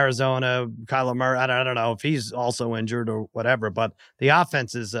 Totally. Arizona, Kyler Murray. I don't know if he's also injured or whatever, but the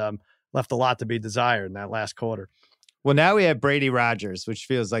offense is left a lot to be desired in that last quarter. Well, now we have Brady Rodgers, which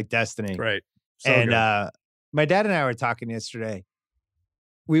feels like destiny. Right. So and my dad and I were talking yesterday.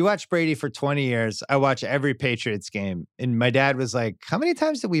 we watched Brady for 20 years. I watch every Patriots game. And my dad was like, how many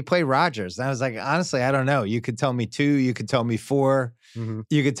times did we play Rodgers? And I was like, honestly, I don't know. You could tell me 2. You could tell me 4. Mm-hmm.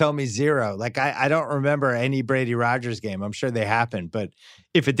 You could tell me 0. Like, I don't remember any Brady Rodgers game. I'm sure they happened. But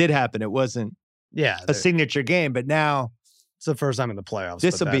if it did happen, it wasn't a signature game. But now it's the first time in the playoffs.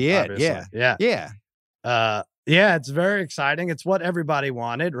 This will be it. Obviously. Yeah. Yeah, it's very exciting. It's what everybody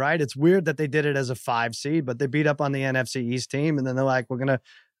wanted, right? It's weird that they did it as a 5 seed, but they beat up on the NFC East team, and then they're like, we're going to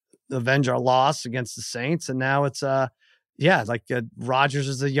avenge our loss against the Saints. And now it's, Rodgers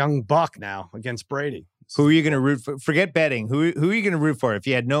is a young buck now against Brady. Who are you going to root for? Forget betting. Who are you going to root for if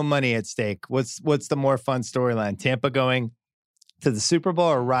you had no money at stake? What's the more fun storyline? Tampa going to the Super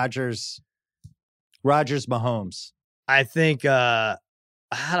Bowl or Rodgers Mahomes? I think,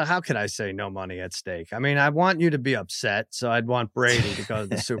 how could I say no money at stake? I mean, I want you to be upset, so I'd want Brady to go to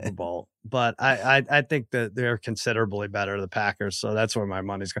the Super Bowl. But I think that they're considerably better, the Packers. So that's where my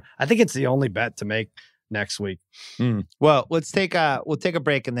money's going. I think it's the only bet to make next week. Well, we'll take a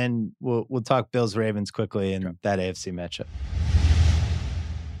break and then we'll talk Bills Ravens quickly in that AFC matchup.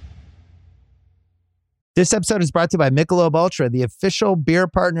 This episode is brought to you by Michelob Ultra, the official beer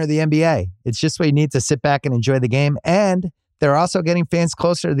partner of the NBA. It's just what you need to sit back and enjoy the game, and they're also getting fans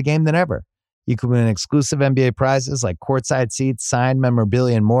closer to the game than ever. You can win exclusive NBA prizes like courtside seats, signed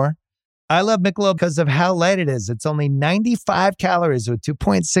memorabilia, and more. I love Michelob because of how light it is. It's only 95 calories with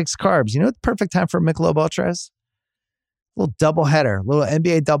 2.6 carbs. You know what the perfect time for Michelob Ultra is? A little doubleheader, little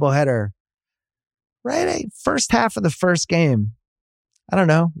NBA doubleheader. Right? First half of the first game. I don't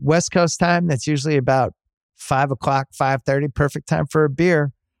know, West Coast time. That's usually about 5 o'clock, 5:30. Perfect time for a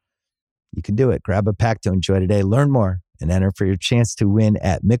beer. You can do it. Grab a pack to enjoy today. Learn more and enter for your chance to win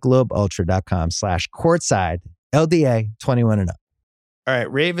at MichelobUltra.com/courtside. LDA 21 and up. All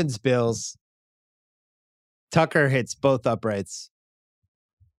right, Ravens, Bills. Tucker hits both uprights.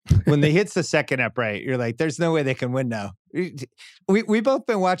 When they hits the second upright, you're like, there's no way they can win now. We both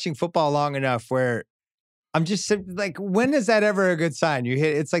been watching football long enough where I'm just like, when is that ever a good sign? You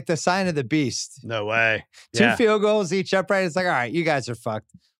hit, it's like the sign of the beast. No way. 2 field goals each upright. It's like, all right, you guys are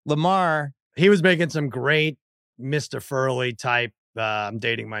fucked. Lamar. He was making some great Mr. Furley type. I'm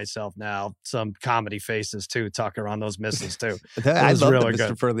dating myself now. Some comedy faces too, Tucker, on those misses too. I love really the Mr.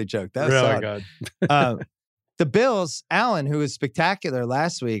 good. Furley joke. That was really good. The Bills, Allen, who was spectacular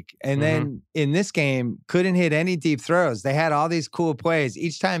last week, and then in this game couldn't hit any deep throws. They had all these cool plays.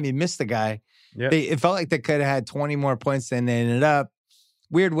 Each time he missed the guy, it felt like they could have had 20 more points than they ended up.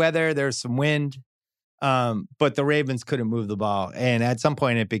 Weird weather. There was some wind, but the Ravens couldn't move the ball. And at some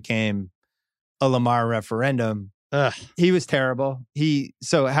point, it became a Lamar referendum. He was terrible.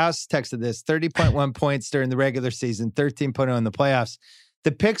 So House texted this 30.1 points during the regular season, 13.0 in the playoffs.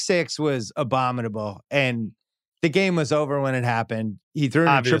 The pick six was abominable, and the game was over when it happened. He threw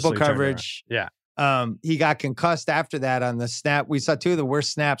in triple coverage. He got concussed after that on the snap. We saw 2 of the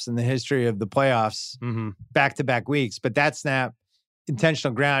worst snaps in the history of the playoffs back-to-back weeks. But that snap,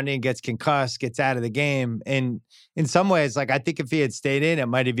 intentional grounding, gets concussed, gets out of the game. And in some ways, like, I think if he had stayed in, it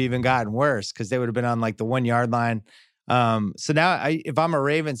might have even gotten worse because they would have been on like the 1 yard line. So now if I'm a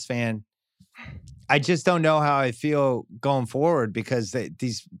Ravens fan, I just don't know how I feel going forward because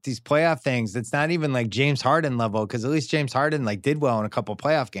these playoff things, it's not even like James Harden level, because at least James Harden like did well in a couple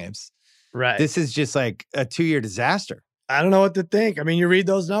playoff games. Right. This is just like a 2-year disaster. I don't know what to think. I mean, you read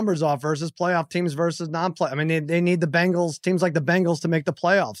those numbers off versus playoff teams versus non-play. I mean, they need the Bengals, teams like the Bengals, to make the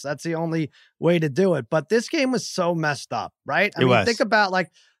playoffs. That's the only way to do it. But this game was so messed up, right? I mean, think about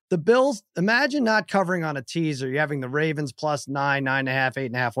like the Bills. Imagine not covering on a teaser. You're having the Ravens plus 9,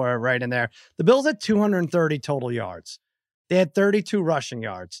 9.5, 8.5, whatever, right in there. The Bills had 230 total yards. They had 32 rushing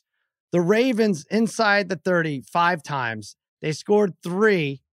yards. The Ravens inside the 30 5 times. They scored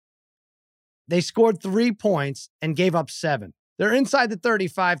 3. They scored 3 points and gave up 7. They're inside the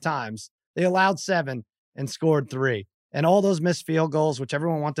 35 times. They allowed 7 and scored 3. And all those missed field goals, which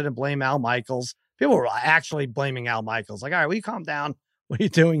everyone wanted to blame Al Michaels. People were actually blaming Al Michaels. Like, all right, will you calm down? What are you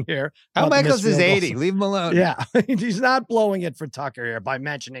doing here? Al Michaels is 80. Leave him alone. Yeah. He's not blowing it for Tucker here by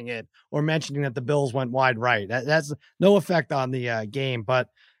mentioning it or mentioning that the Bills went wide right. That's no effect on the game. But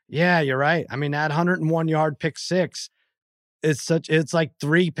yeah, you're right. I mean, that 101-yard pick six, it's like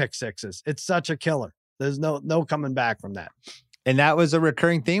 3 pick sixes. It's such a killer. There's no coming back from that. And that was a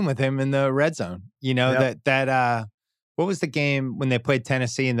recurring theme with him in the red zone. You know, that what was the game when they played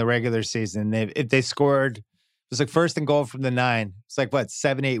Tennessee in the regular season? If they scored, it was like 1st and goal from the 9. It's like,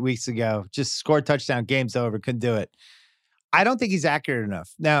 7-8 weeks ago. Just scored touchdown, game's over, couldn't do it. I don't think he's accurate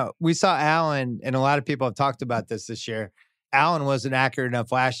enough. Now, we saw Allen, and a lot of people have talked about this year. Allen wasn't accurate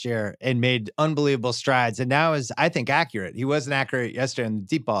enough last year and made unbelievable strides. And now is, I think, accurate. He wasn't accurate yesterday in the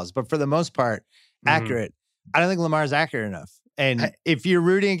deep balls, but for the most part, accurate. I don't think Lamar's accurate enough. And if you're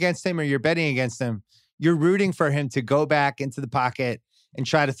rooting against him or you're betting against him, you're rooting for him to go back into the pocket and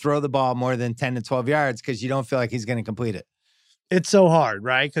try to throw the ball more than 10 to 12 yards because you don't feel like he's going to complete it. It's so hard,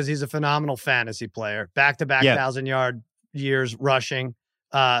 right? Because he's a phenomenal fantasy player. Back-to-back 1,000-yard years rushing.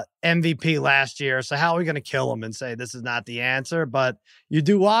 MVP last year. So how are we going to kill him and say this is not the answer? But you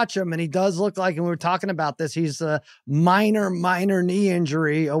do watch him, and he does look like, and we were talking about this, he's a minor knee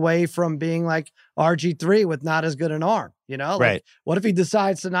injury away from being like RG3 with not as good an arm. You know, like, right. What if he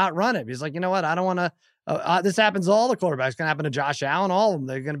decides to not run it? He's like, you know what? I don't want to. This happens to all the quarterbacks. It's going to happen to Josh Allen, all of them.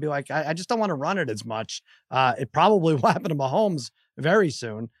 They're going to be like, I just don't want to run it as much. It probably will happen to Mahomes very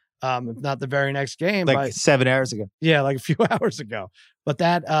soon. If not the very next game. Like 7 hours ago. Yeah, like a few hours ago. But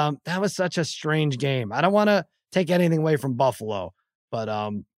that was such a strange game. I don't want to take anything away from Buffalo,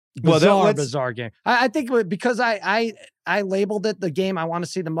 but bizarre game. I think because I labeled it the game I want to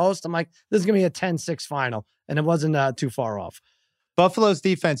see the most. I'm like, this is going to be a 10-6 final, and it wasn't too far off. Buffalo's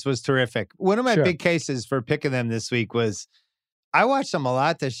defense was terrific. One of my big cases for picking them this week was I watched them a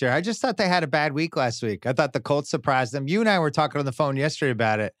lot this year. I just thought they had a bad week last week. I thought the Colts surprised them. You and I were talking on the phone yesterday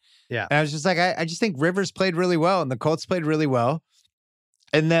about it. Yeah. And I was just like, I just think Rivers played really well and the Colts played really well.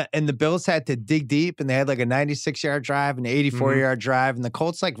 And the Bills had to dig deep and they had like a 96-yard drive, an 84-yard drive. And the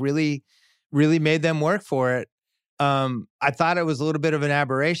Colts like really, really made them work for it. I thought it was a little bit of an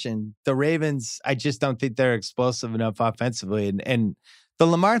aberration. The Ravens, I just don't think they're explosive enough offensively. And the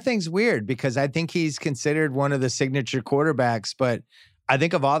Lamar thing's weird because I think he's considered one of the signature quarterbacks, but I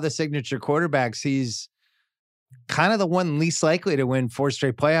think of all the signature quarterbacks, he's kind of the one least likely to win 4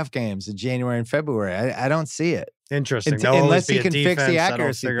 straight playoff games in January and February. I don't see it. Interesting. Unless he can fix the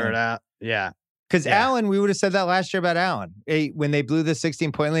accuracy. Figure it out. Yeah. Because Allen, we would have said that last year about Allen. When they blew the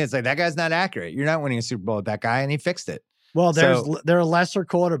 16-point lead, it's like, that guy's not accurate. You're not winning a Super Bowl with that guy, and he fixed it. Well, there are lesser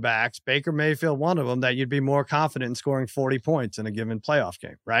quarterbacks, Baker Mayfield, one of them, that you'd be more confident in scoring 40 points in a given playoff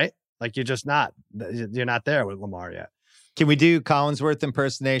game, right? Like you're not there with Lamar yet. Can we do Collinsworth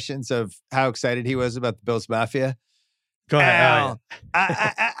impersonations of how excited he was about the Bills Mafia? Go ahead. Al,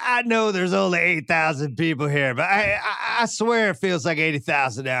 I know there's only 8,000 people here, but I swear it feels like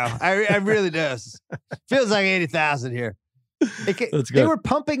 80,000 now. It really does. Feels like 80,000 here. They were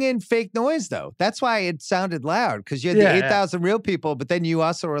pumping in fake noise, though. That's why it sounded loud, because you had the 8,000 real people, but then you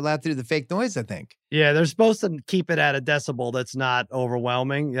also were allowed to do the fake noise, I think. Yeah, they're supposed to keep it at a decibel that's not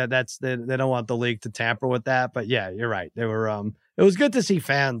overwhelming. Yeah, they don't want the league to tamper with that. But yeah, you're right. They were. It was good to see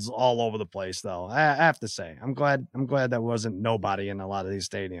fans all over the place, though. I have to say, I'm glad that wasn't nobody in a lot of these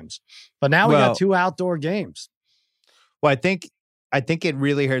stadiums. But now we got 2 outdoor games. Well, I think it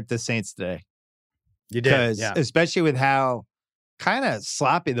really hurt the Saints today. You did, especially with how kind of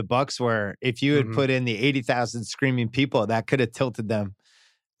sloppy the Bucs were. If you had put in the 80,000 screaming people, that could have tilted them.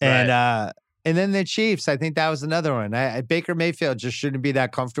 And then the Chiefs, I think that was another one. Baker Mayfield just shouldn't be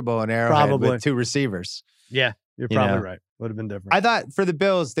that comfortable in Arrowhead with 2 receivers. Yeah, you're probably right. Would have been different. I thought for the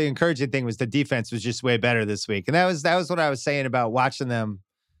Bills, the encouraging thing was the defense was just way better this week. And that was what I was saying about watching them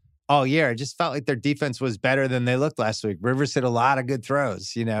all year. I just felt like their defense was better than they looked last week. Rivers hit a lot of good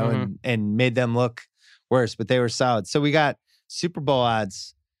throws, and made them look worse, but they were solid. So we got Super Bowl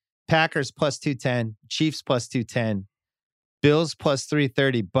odds: Packers plus 210, Chiefs plus 210, Bills plus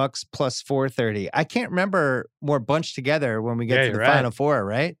 330, Bucks plus 430. I can't remember more bunched together when we get to the Final Four,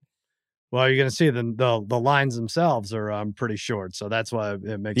 right? Well, you're going to see the lines themselves are pretty short, so that's why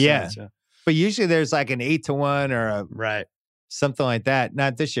it makes sense. Yeah, but usually there's like an 8-1 or something like that.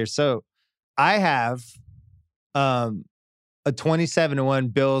 Not this year. So I have a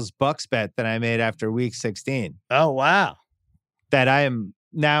 27-1 Bills Bucks bet that I made after week 16. Oh wow! That I am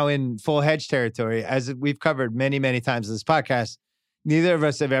now in full hedge territory. As we've covered many, many times in this podcast, neither of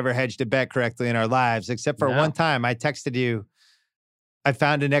us have ever hedged a bet correctly in our lives, except for one time I texted you. I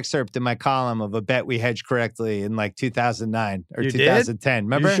found an excerpt in my column of a bet we hedged correctly in like 2009 or 2010.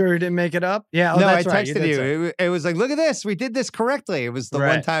 Remember? You sure you didn't make it up? Yeah. No, I texted you. It was like, look at this. We did this correctly. It was the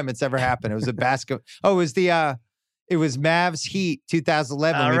one time it's ever happened. It was a basketball. Oh, it was Mavs Heat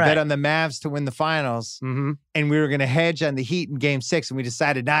 2011. We bet on the Mavs to win the finals, and we were going to hedge on the Heat in Game 6, and we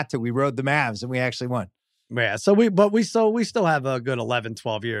decided not to. We rode the Mavs, and we actually won. Yeah. So we still have a good 11,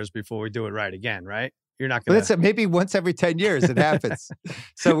 12 years before we do it right again, right? You're not going to. Maybe once every 10 years it happens.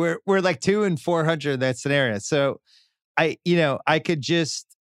 So we're like 2 and 400 in that scenario. So I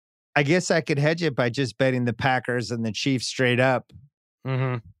guess I could hedge it by just betting the Packers and the Chiefs straight up.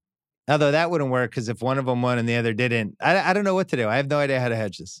 Although that wouldn't work because if one of them won and the other didn't, I don't know what to do. I have no idea how to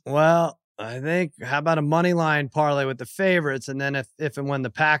hedge this. Well, I think, how about a money line parlay with the favorites? And then if and when the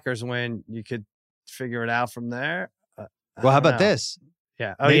Packers win, you could figure it out from there. Well, how about this?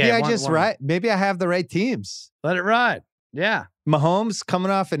 Yeah. Oh, maybe maybe I have the right teams. Let it ride. Yeah. Mahomes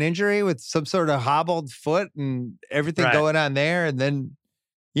coming off an injury with some sort of hobbled foot and everything going on there. And then,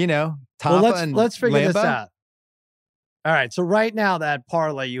 Tampa let's figure Lambeau. this out. All right. So right now that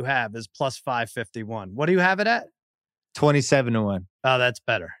parlay you have is plus 551. What do you have it at? 27-1. Oh, that's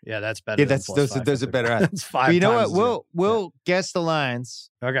better. Yeah, that's better. Yeah, those are better odds. That's 5 but you know times what? We'll guess the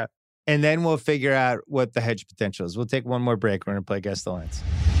lines. Okay. And then we'll figure out what the hedge potential is. We'll take one more break. We're going to play Guess the Lines.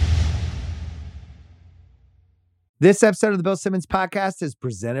 This episode of the Bill Simmons podcast is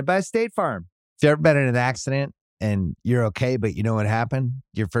presented by State Farm. If you've ever been in an accident and you're okay, but you know what happened,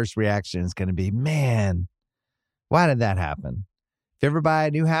 your first reaction is going to be, man, why did that happen? If you ever buy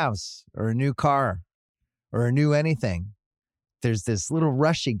a new house or a new car or a new anything, there's this little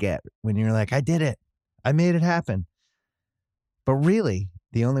rush you get when you're like, I did it. I made it happen. But really,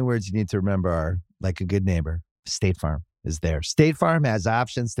 the only words you need to remember are, like a good neighbor, State Farm is there. State Farm has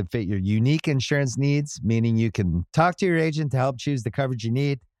options to fit your unique insurance needs, meaning you can talk to your agent to help choose the coverage you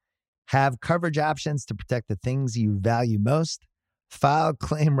need, have coverage options to protect the things you value most, file a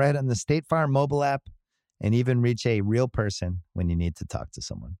claim right on the State Farm mobile app, and even reach a real person when you need to talk to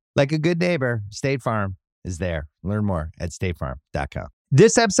someone. Like a good neighbor, State Farm is there. Learn more at statefarm.com.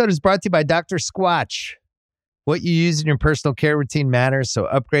 This episode is brought to you by Dr. Squatch. What you use in your personal care routine matters, so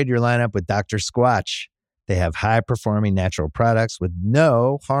upgrade your lineup with Dr. Squatch. They have high-performing natural products with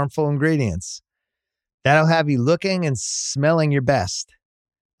no harmful ingredients. That'll have you looking and smelling your best,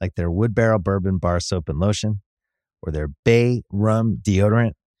 like their Wood Barrel Bourbon Bar Soap and Lotion or their Bay Rum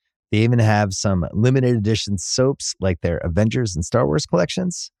Deodorant. They even have some limited edition soaps like their Avengers and Star Wars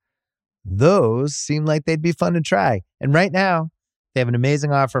collections. Those seem like they'd be fun to try. And right now, they have an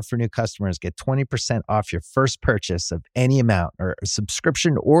amazing offer for new customers. Get 20% off your first purchase of any amount or a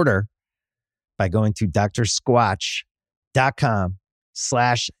subscription order by going to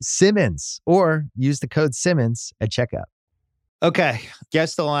drsquatch.com/Simmons or use the code Simmons at checkout. Okay.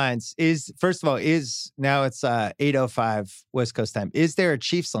 Guess the lines. First of all, now it's 8:05 West Coast time. Is there a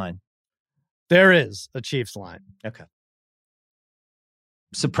Chiefs line? There is a Chiefs line. Okay.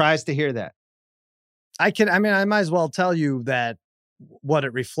 Surprised to hear that. I might as well tell you that what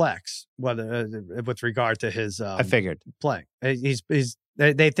it reflects, whether with regard to his I figured playing.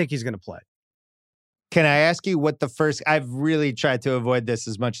 They think he's going to play. Can I ask you what I've really tried to avoid this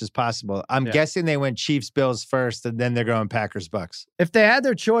as much as possible. I'm guessing they went Chiefs, Bills first, and then they're going Packers, Bucks. If they had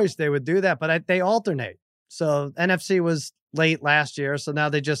their choice, they would do that, but they alternate. So NFC was late last year, so now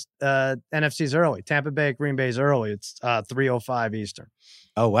they just, NFC's early. Tampa Bay, Green Bay's early. It's 3:05 Eastern.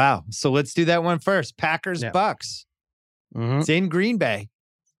 Oh, wow. So let's do that one first. Packers, Bucks. Mm-hmm. It's in Green Bay.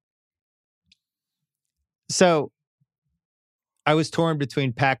 So I was torn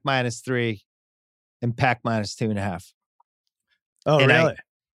between Pack -3 and Pack -2.5. Oh, and really?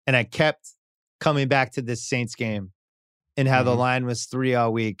 I kept coming back to this Saints game and how the line was 3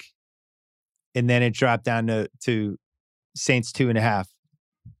 all week. And then it dropped down to Saints 2.5.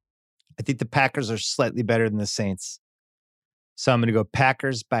 I think the Packers are slightly better than the Saints. So I'm going to go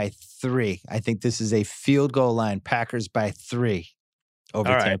Packers by 3. I think this is a field goal line. Packers by 3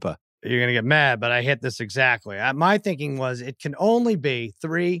 over Tampa. You're going to get mad, but I hit this exactly. My thinking was it can only be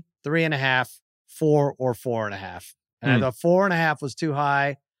 3, 3.5, 4, or 4.5. And I thought 4.5 was too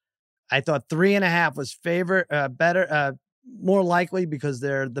high. I thought 3.5 was better, more likely because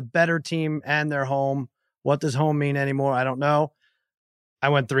they're the better team and they're home. What does home mean anymore? I don't know. I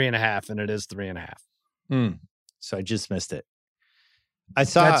went 3.5, and it is 3.5. So I just missed it. I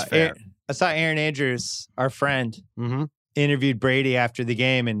saw Aaron Andrews, our friend, interviewed Brady after the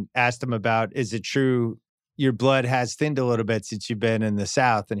game and asked him about, is it true your blood has thinned a little bit since you've been in the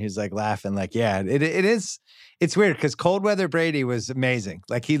South? And he was like laughing, like, yeah, it is. It's weird because cold weather Brady was amazing.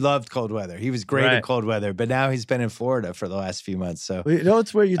 Like he loved cold weather. He was great at cold weather, but now he's been in Florida for the last few months. So you know,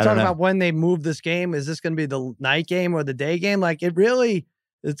 it's weird. You're talking about when they move this game. Is this going to be the night game or the day game? Like it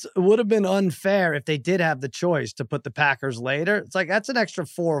would have been unfair if they did have the choice to put the Packers later. It's like, that's an extra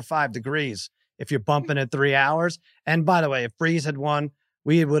 4 or 5 degrees if you're bumping it 3 hours. And by the way, if Brees had won,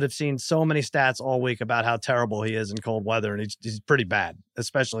 we would have seen so many stats all week about how terrible he is in cold weather. And he's pretty bad,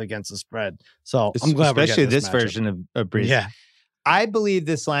 especially against the spread. So I'm glad especially we're this matchup. Version of Brees. Yeah. I believe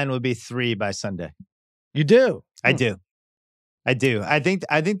this line will be 3 by Sunday. You do? I do. I think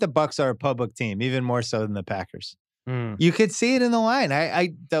the Bucks are a public team, even more so than the Packers. You could see it in the line.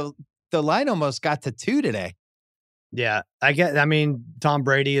 The line almost got to 2 today. Yeah, Tom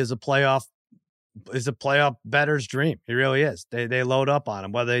Brady is a playoff is a playoff bettor's dream. He really is. They load up on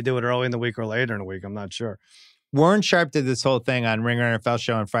him, whether they do it early in the week or later in the week. I'm not sure. Warren Sharp did this whole thing on Ringer NFL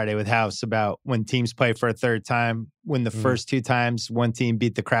show on Friday with House about when teams play for a third time, when the first 2 times one team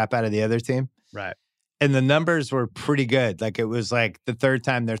beat the crap out of the other team. Right. And the numbers were pretty good. Like it was like the third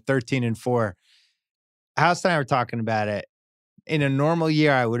time they're 13-4. House and I were talking about it. In a normal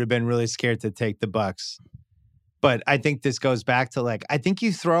year, I would have been really scared to take the Bucs. But I think this goes back to like, I think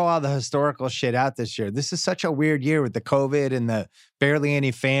you throw all the historical shit out this year. This is such a weird year with the COVID and the barely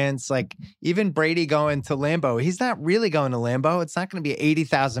any fans. Like even Brady going to Lambeau, he's not really going to Lambeau. It's not going to be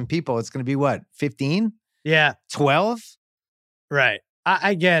 80,000 people. It's going to be what, 15? Yeah. 12? Right.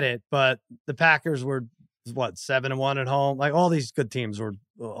 I get it. But the Packers were, 7-1 at home? Like all these good teams were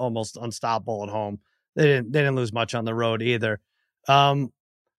almost unstoppable at home. They didn't lose much on the road either.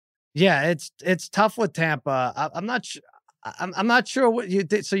 Yeah, it's tough with Tampa. I'm not sure. I'm not sure what you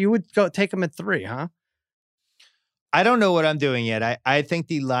did. So you would go take them at 3, huh? I don't know what I'm doing yet. I think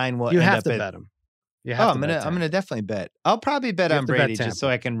the line will. You end have up to at, bet them. I'm gonna definitely bet. I'll probably bet on Brady just so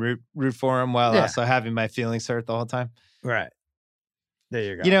I can root for him while also having my feelings hurt the whole time. Right. There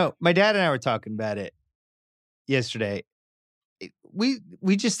you go. You know, my dad and I were talking about it yesterday. We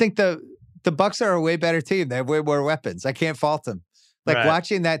just think the Bucs are a way better team. They have way more weapons. I can't fault them. Like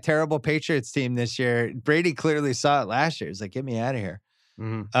watching that terrible Patriots team this year, Brady clearly saw it last year. He's like, get me out of here.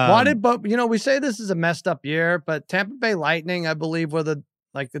 Mm-hmm. We say this is a messed up year, but Tampa Bay Lightning, I believe, were the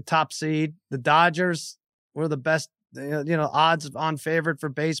top seed. The Dodgers were the best, odds on favorite for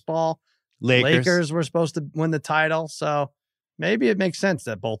baseball. Lakers were supposed to win the title. So maybe it makes sense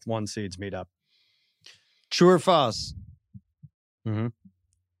that both 1 seeds meet up. True or false? Mm-hmm.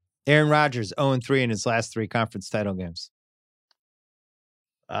 Aaron Rodgers 0-3 in his last 3 conference title games.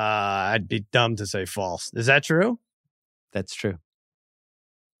 I'd be dumb to say false. Is that true? That's true.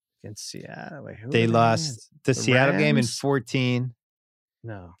 Against Seattle. Wait, they lost the Seattle game in 14.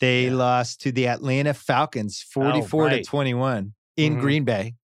 No. They lost to the Atlanta Falcons 44-21 in Green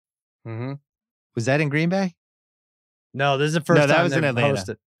Bay. Mm-hmm. Was that in Green Bay? No, this is the first time that was in Atlanta.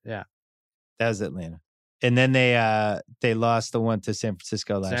 Hosted. Yeah. That was Atlanta. And then they lost the one to San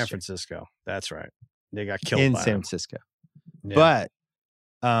Francisco last year. San Francisco. That's right. They got killed in by San them. Francisco. Yeah. But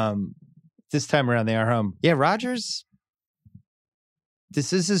this time around they are home. Yeah, Rodgers.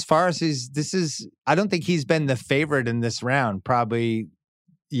 This is as far as I don't think he's been the favorite in this round, probably,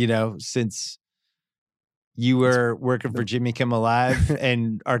 since you were working for Jimmy Kimmel Live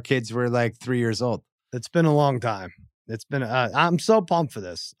and our kids were like 3 years old. It's been a long time. It's been, I'm so pumped for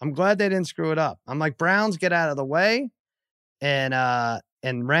this. I'm glad they didn't screw it up. I'm like, Browns get out of the way and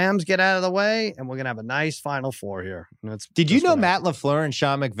Rams get out of the way, and we're going to have a nice Final Four here. Did you know Matt LaFleur and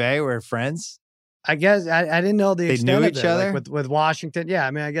Sean McVay were friends? I guess I didn't know the extent knew of each it, other with Washington. Yeah, I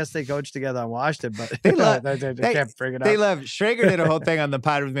mean, I guess they coached together on Washington, but they can't figure it out. They love Schrager did a whole thing on the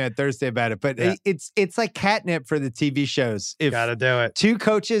pod with me on Thursday about it, but it's like catnip for the TV shows. If gotta do it. 2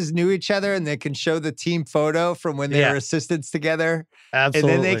 coaches knew each other and they can show the team photo from when they were assistants together,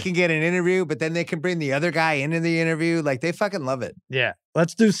 absolutely, and then they can get an interview, but then they can bring the other guy into the interview. Like they fucking love it. Yeah.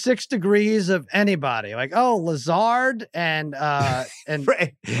 Let's do 6 degrees of anybody. Like, Lazard and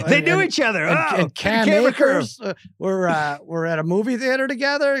right. They knew each other. And Cam Akers were at a movie theater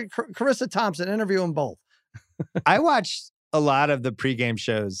together. Carissa Thompson, interview them both. I watched a lot of the pregame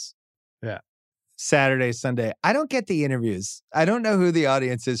shows. Yeah. Saturday, Sunday. I don't get the interviews. I don't know who the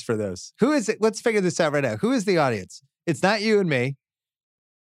audience is for those. Who is it? Let's figure this out right now. Who is the audience? It's not you and me.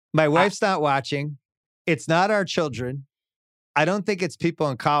 My wife's not watching. It's not our children. I don't think it's people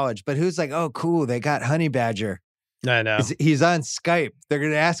in college, but who's like, oh, cool, they got Honey Badger. I know. He's on Skype. They're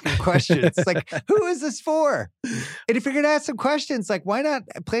going to ask him questions. Like, who is this for? And if you're going to ask some questions, like, why not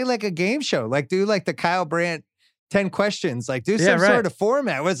play like a game show? Like, do like the Kyle Brandt 10 questions. Like, do some sort of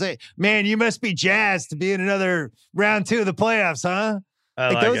format. Was it, man, you must be jazzed to be in another round 2 of the playoffs, huh?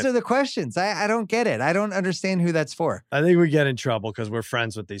 Like those are the questions. I don't get it. I don't understand who that's for. I think we get in trouble because we're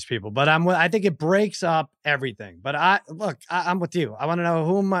friends with these people. But I think it breaks up everything. But I'm with you. I want to know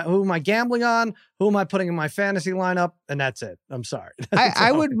who am I gambling on? Who am I putting in my fantasy lineup? And that's it. I'm sorry.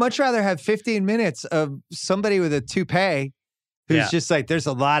 I would much rather have 15 minutes of somebody with a toupee who's just like, there's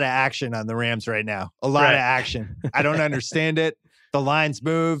a lot of action on the Rams right now. A lot of action. I don't understand it. The lines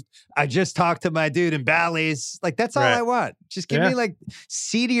moved. I just talked to my dude in Bally's. Like, that's all I want. Just give me like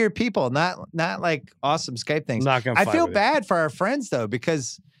seedier people, not like awesome Skype things. I feel bad for our friends though,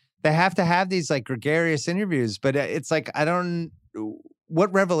 because they have to have these like gregarious interviews, but it's like,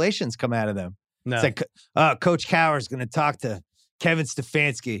 what revelations come out of them? No. It's like, Coach Cowher's going to talk to Kevin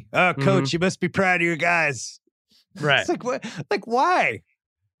Stefanski. Oh, Coach, you must be proud of your guys. Right. It's like, what? Like, why?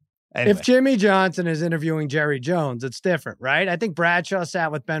 Anyway. If Jimmy Johnson is interviewing Jerry Jones, it's different, right? I think Bradshaw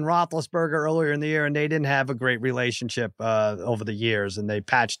sat with Ben Roethlisberger earlier in the year, and they didn't have a great relationship over the years, and they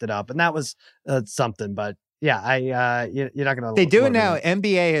patched it up, and that was something. But yeah, you're not going to. They do it now.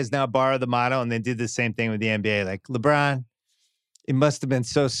 NBA has now borrowed the model, and they did the same thing with the NBA. Like LeBron, it must have been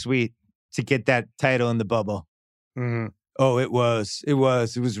so sweet to get that title in the bubble. Mm-hmm. Oh, it was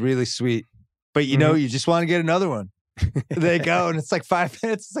really sweet. But you know, you just want to get another one. They go, and it's like 5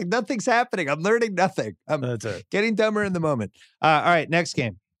 minutes. It's like nothing's happening. I'm learning nothing. I'm getting dumber in the moment. All right, next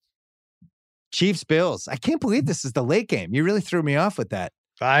game. Chiefs Bills. I can't believe this is the late game. You really threw me off with that.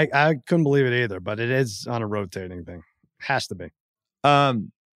 I couldn't believe it either, but it is on a rotating thing. Has to be.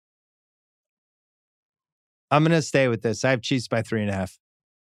 I'm gonna stay with this. I have Chiefs by 3.5.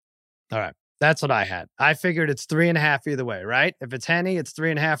 All right. That's what I had. I figured it's 3.5 either way, right? If it's Henne, it's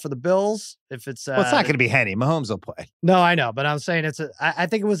 3.5 for the Bills. If it's well, it's not going to be Henne. Mahomes will play. No, I know, but I'm saying I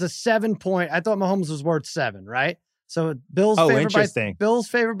think it was a 7 point. I thought Mahomes was worth 7, right? So Bills Bills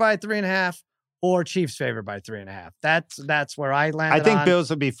favored by 3.5 or Chiefs favored by 3.5. That's where I landed. I think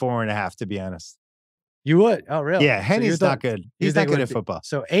Bills would be 4.5, to be honest. You would? Oh, really? Yeah, Henne's not good. He's not good at football.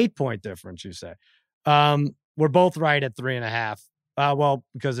 So 8-point difference, you say? We're both right at 3.5. Well,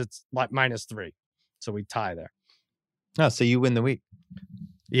 because it's like -3. So we tie there. Oh, so you win the week.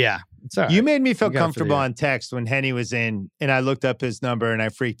 Yeah. It's all right. You made me feel comfortable on text when Henne was in, and I looked up his number and I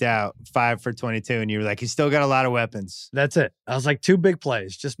freaked out. 5 for 22. And you were like, he's still got a lot of weapons. That's it. I was like, 2 big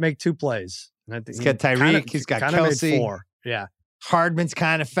plays. Just make 2 plays. And I think he's got Tyreek. He's got Kelsey. 4. Yeah. Hardman's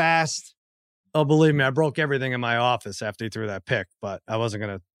kind of fast. Oh, believe me, I broke everything in my office after he threw that pick, but I wasn't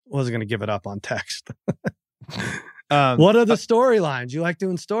gonna give it up on text. What are the storylines? You like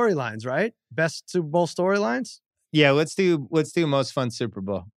doing storylines, right? Best Super Bowl storylines? Yeah, let's do most fun Super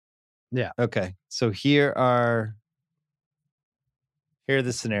Bowl. Yeah. Okay. So here are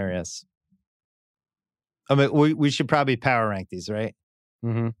the scenarios. I mean, we should probably power rank these, right?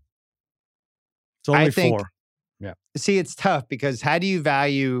 Mm-hmm. It's only 4. Yeah. See, it's tough because how do you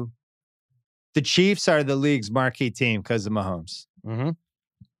value the Chiefs are the league's marquee team because of Mahomes. Mm-hmm.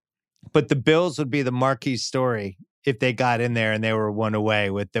 But the Bills would be the marquee story if they got in there and they were one away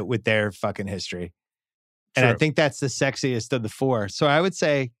with their fucking history. And I think that's the sexiest of the 4. So I would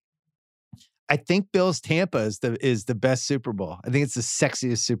say, I think Bills Tampa is the best Super Bowl. I think it's the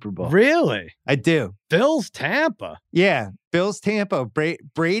sexiest Super Bowl. Really? I do. Bills Tampa? Yeah. Bills Tampa.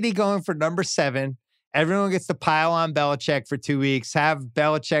 Brady going for number 7. Everyone gets to pile on Belichick for 2 weeks. Have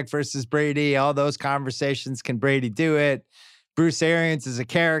Belichick versus Brady. All those conversations. Can Brady do it? Bruce Arians is a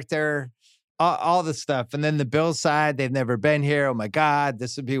character. All the stuff. And then the Bills side, they've never been here. Oh my God,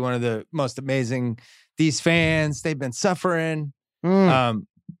 this would be one of the most amazing. These fans, they've been suffering.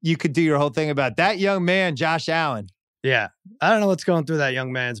 You could do your whole thing about that young man, Josh Allen. Yeah. I don't know what's going through that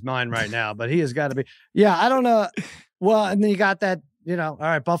young man's mind right now, but he has got to be. Yeah, I don't know. Well, and then you got that, all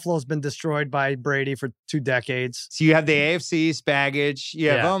right, Buffalo's been destroyed by Brady for 2 decades. So you have the AFC East baggage. You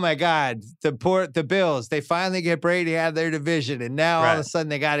have, oh my God, the Bills, they finally get Brady out of their division. And now all of a sudden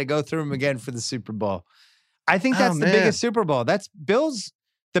they got to go through them again for the Super Bowl. I think that's the biggest Super Bowl. That's Bills.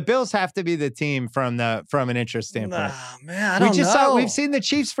 The Bills have to be the team from an interest standpoint. Oh, man, I don't know. We've seen the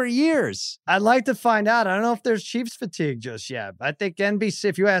Chiefs for years. I'd like to find out. I don't know if there's Chiefs fatigue just yet. I think NBC,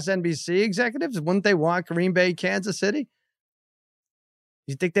 if you ask NBC executives, wouldn't they want Green Bay, Kansas City?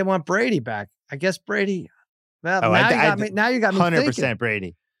 You think they want Brady back? I guess Brady. Well, now you got me 100% thinking.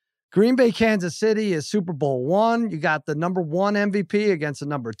 Brady. Green Bay, Kansas City is Super Bowl 1. You got the number 1 MVP against the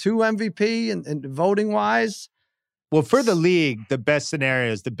number 2 MVP and voting wise. Well, for the league, the best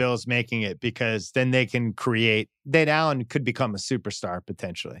scenario is the Bills making it because then they can create. Then Allen could become a superstar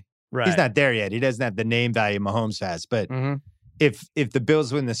potentially. Right. He's not there yet. He doesn't have the name value Mahomes has. But if the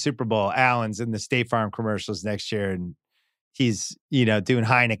Bills win the Super Bowl, Allen's in the State Farm commercials next year, and he's doing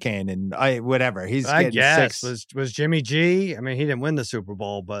Heineken and whatever. I guess was Jimmy G. I mean, he didn't win the Super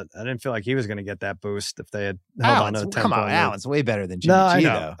Bowl, but I didn't feel like he was going to get that boost if they had held on to a 10-point Come on, lead. Allen's way better than Jimmy G.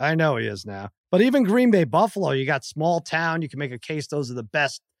 Though. I know he is now. But even Green Bay, Buffalo, you got small town. You can make a case those are the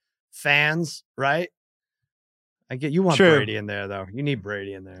best fans, right? I get you want Brady in there though. You need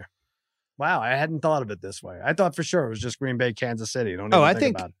Brady in there. Wow, I hadn't thought of it this way. I thought for sure it was just Green Bay, Kansas City.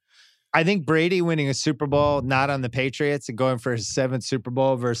 I think Brady winning a Super Bowl, not on the Patriots, and going for his 7th Super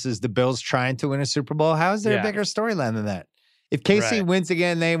Bowl versus the Bills trying to win a Super Bowl. How is there a bigger storyline than that? If KC wins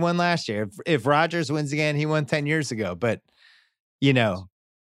again, they won last year. If Rodgers wins again, he won 10 years ago. But,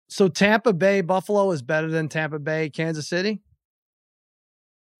 So Tampa Bay, Buffalo is better than Tampa Bay, Kansas City?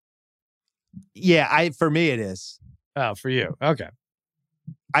 Yeah, for me it is. Oh, for you. Okay.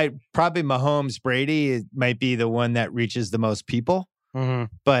 Probably Mahomes, Brady might be the one that reaches the most people.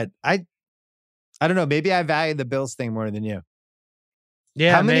 But I don't know. Maybe I value the Bills thing more than you.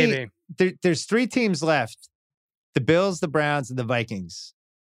 Yeah, How many, maybe. There's 3 teams left: the Bills, the Browns, and the Vikings.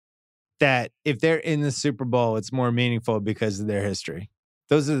 That if they're in the Super Bowl, it's more meaningful because of their history.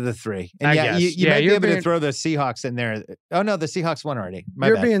 Those are the 3. And I guess. You might be able to throw the Seahawks in there. Oh no, the Seahawks won already.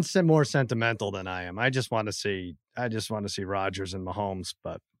 You're being more sentimental than I am. I just want to see Rodgers and Mahomes,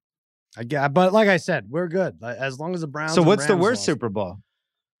 but like I said, we're good as long as the Browns. So what's the Rams worst Super Bowl?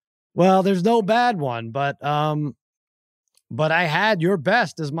 Well, there's no bad one, but I had your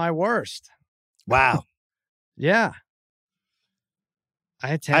best as my worst. Wow. Yeah.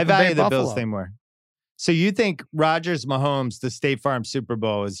 I value the Bills thing more. So you think Rodgers Mahomes, the State Farm Super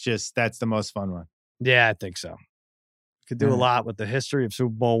Bowl, that's the most fun one? Yeah, I think so. Could do a lot with the history of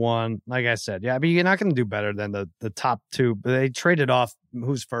Super Bowl one. Like I said, yeah, I mean, you're not going to do better than the top 2. But they traded off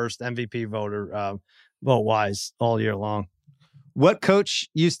who's first MVP voter vote-wise all year long. What coach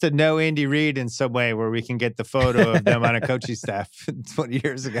used to know Andy Reid in some way where we can get the photo of them on a coaching staff 20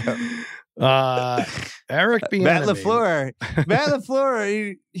 years ago? Eric Bieniemy. Matt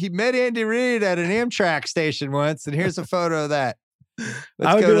LaFleur, he met Andy Reid at an Amtrak station once, and here's a photo of that.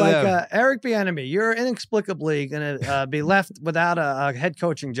 I would be like, Eric Bieniemy, you're inexplicably going to be left without a head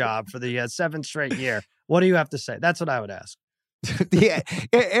coaching job for the 7th straight year. What do you have to say? That's what I would ask. Yeah,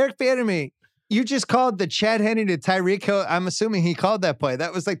 Eric Bieniemy, you just called the Chad Henne to Tyreek Hill. I'm assuming he called that play.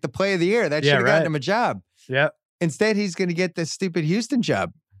 That was like the play of the year. That should have gotten him a job. Yep. Instead, he's going to get this stupid Houston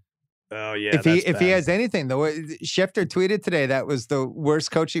job. Oh yeah. If he has anything, Schefter tweeted today that was the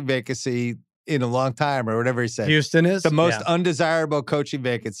worst coaching vacancy in a long time, or whatever he said. Houston is the most undesirable coaching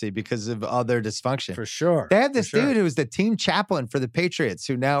vacancy because of all their dysfunction. For sure. They have this dude who was the team chaplain for the Patriots,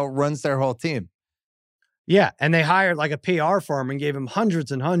 who now runs their whole team. Yeah, and they hired like a PR firm and gave him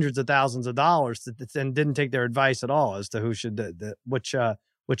hundreds and hundreds of thousands of dollars and didn't take their advice at all as to who should which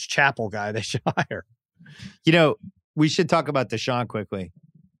chapel guy they should hire. You know, we should talk about Deshaun quickly.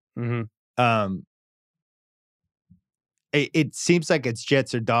 Mm-hmm. It seems like it's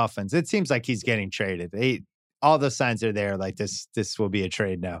Jets or Dolphins. It seems like he's getting traded. All the signs are there. Like this will be a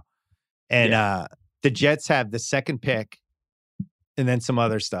trade now. And the Jets have the 2nd pick, and then some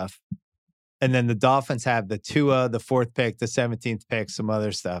other stuff. And then the Dolphins have the Tua, the 4th pick, the 17th pick, some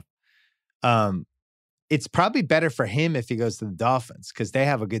other stuff. It's probably better for him if he goes to the Dolphins because they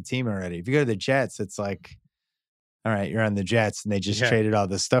have a good team already. If you go to the Jets, it's like, all right, you're on the Jets and they just traded all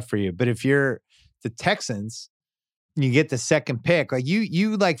this stuff for you. But if you're the Texans, you get the 2nd pick. Like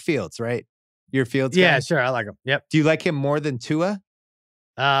you like Fields, right? You're a Fields guy? Yeah, sure. I like him. Yep. Do you like him more than Tua?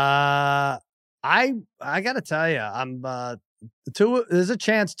 I got to tell you, Tua, there's a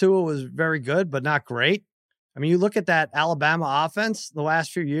chance Tua was very good, but not great. I mean, you look at that Alabama offense the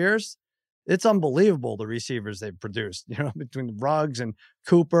last few years, it's unbelievable the receivers they've produced, between Ruggs and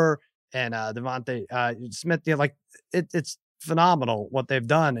Cooper and Devontae Smith. It's phenomenal what they've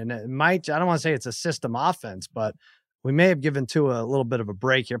done. And it might, I don't want to say it's a system offense, but we may have given Tua a little bit of a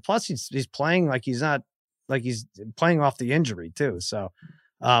break here. Plus he's playing like he's playing off the injury too. So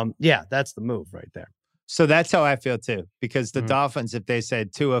that's the move right there. So that's how I feel too, because the Dolphins, if they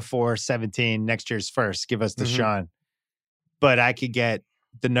said 2-4-17 next year's first, give us Deshaun, but I could get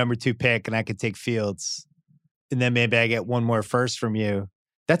the number 2 pick and I could take Fields, and then maybe I get one more first from you.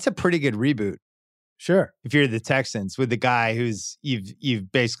 That's a pretty good reboot. Sure. If you're the Texans with the guy who's you've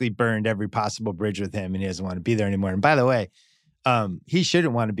basically burned every possible bridge with him and he doesn't want to be there anymore. And by the way, he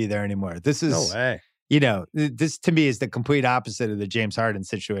shouldn't want to be there anymore. This is no way. This to me is the complete opposite of the James Harden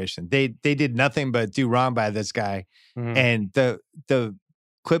situation. They did nothing but do wrong by this guy. Mm-hmm. And the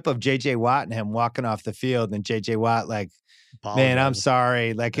clip of JJ Watt and him walking off the field and JJ Watt like, man, I'm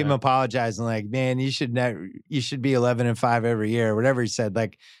sorry. Like him apologizing, like, man, you should be 11-5 every year, or whatever he said.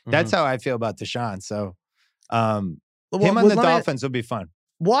 Like, that's how I feel about Deshaun. So him on the Dolphins will be fun.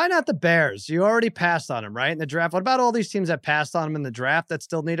 Why not the Bears? You already passed on him, right? In the draft. What about all these teams that passed on him in the draft that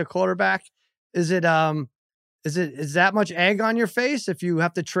still need a quarterback? Is that much egg on your face if you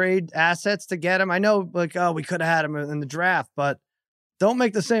have to trade assets to get him? I know, like, we could have had him in the draft, but don't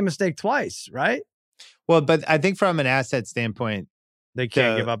make the same mistake twice, right? Well, but I think from an asset standpoint, they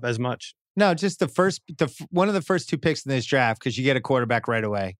can't give up as much. No, just one of the first 2 picks in this draft, because you get a quarterback right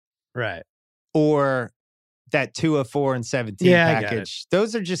away, right? Or that 2-4 and 17 package.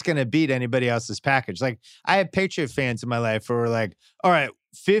 Those are just going to beat anybody else's package. Like I have Patriot fans in my life who are like, all right,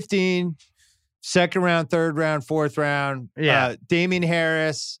 15. 2nd round, 3rd round, 4th round, Damian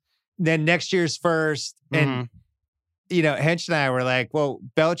Harris, then next year's first. And, Hench and I were like, well,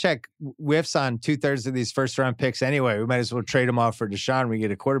 Belichick whiffs on 2/3 of these 1st round picks anyway. We might as well trade them off for Deshaun. We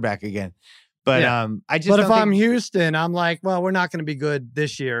get a quarterback again. But I just. But don't if I'm think- Houston, I'm like, well, we're not going to be good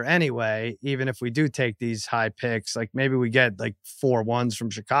this year anyway. Even if we do take these high picks, like maybe we get like 4-1s from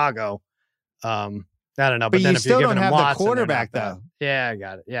Chicago. I don't know. But then you if still you're don't giving have them the Watson, they're not quarterback bad. though. Yeah, I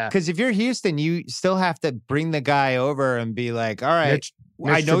got it. Yeah, because if you're Houston, you still have to bring the guy over and be like, all right, Mitch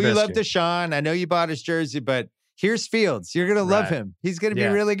I know you love Trubisky. Deshaun. I know you bought his jersey, but here's Fields. You're gonna love Right. him. He's gonna be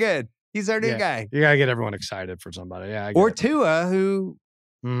Yeah. really good. He's our new Yeah. guy. You gotta get everyone excited for somebody. Yeah, I get Or it. Tua, who.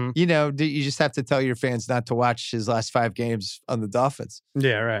 Mhm. You just have to tell your fans not to watch his last 5 games on the Dolphins.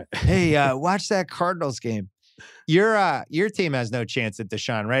 Yeah, right. Hey, watch that Cardinals game. Your team has no chance at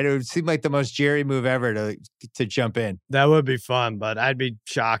Deshaun, right? It would seem like the most Jerry move ever to jump in. That would be fun, but I'd be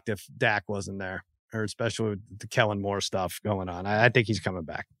shocked if Dak wasn't there, or especially with the Kellen Moore stuff going on. I think he's coming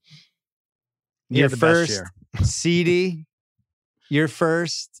back. He Your had the best first year. CD, your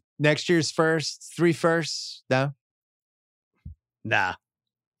first, next year's first, 3 firsts. No, Nah,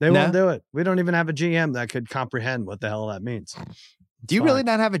 they won't do it. We don't even have a GM that could comprehend what the hell that means. do you fine. really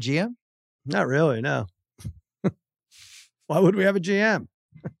not have a GM? Not really, no. Why would we have a GM?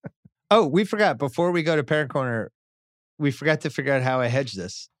 Oh, we forgot before we go to Parent Corner. We forgot to figure out how I hedge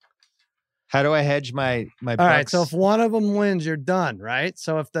this. How do I hedge my All Bucks? right, so if one of them wins, you're done, right?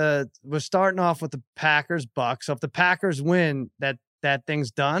 So if we're starting off with the Packers Bucks. So if the Packers win, that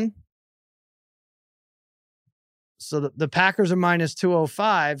thing's done. So the Packers are minus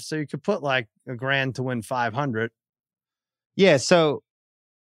 205, so you could put like $1,000 to win 500. Yeah, so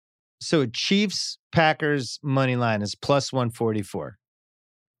Chiefs Packers money line is plus 144.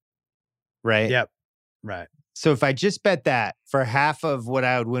 Right? Yep. Right. So if I just bet that for half of what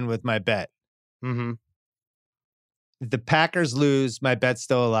I would win with my bet, Mm-hmm. if the Packers lose, my bet's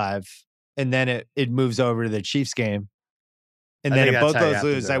still alive, and then it moves over to the Chiefs game. And I then think if that's both how you those have to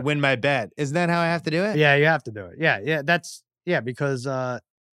lose, do I it. win my bet. Isn't that how I have to do it? Yeah, you have to do it. Yeah, because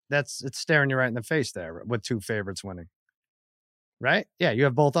it's staring you right in the face there with 2 favorites winning. Right? Yeah, you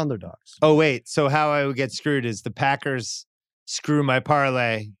have both underdogs. Oh, wait. So how I would get screwed is the Packers screw my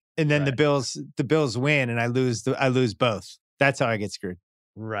parlay, and then the Bills win, and I lose both. That's how I get screwed.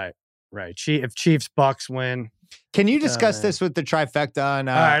 Right. If Chiefs Bucks win. Can you discuss this with the trifecta on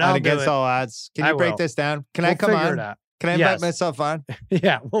I'll Against do it. All Odds? Can I you break will. this down? Can We'll I come figure on? it out. Can I invite Yes. myself on?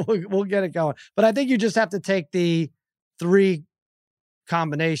 Yeah, we'll get it going. But I think you just have to take the 3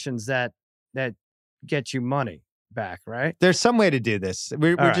 combinations that get you money back, right? There's some way to do this.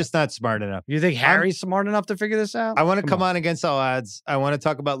 We're right. just not smart enough. You think Harry's smart enough to figure this out? I want to come on Against All Odds. I want to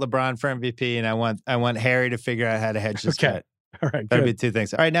talk about LeBron for MVP, and I want Harry to figure out how to hedge this bet. All right, That'd be good. 2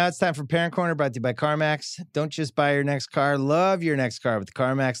 things. All right, now it's time for Parent Corner, brought to you by CarMax. Don't just buy your next car, love your next car with the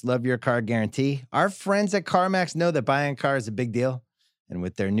CarMax Love Your Car Guarantee. Our friends at CarMax know that buying a car is a big deal. And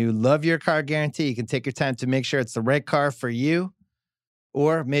with their new Love Your Car Guarantee, you can take your time to make sure it's the right car for you.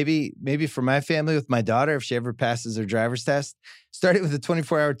 Or maybe for my family with my daughter, if she ever passes her driver's test. Start it with a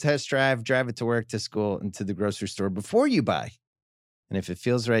 24-hour test drive it to work, to school, and to the grocery store before you buy. And if it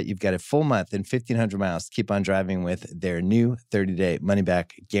feels right, you've got a full month and 1,500 miles to keep on driving with their new 30-day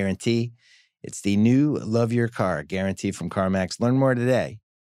money-back guarantee. It's the new Love Your Car guarantee from CarMax. Learn more today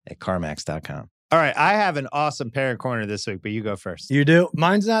at CarMax.com. All right, I have an awesome Parent Corner this week, but you go first. You do?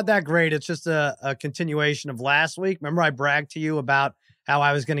 Mine's not that great. It's just a continuation of last week. Remember I bragged to you about how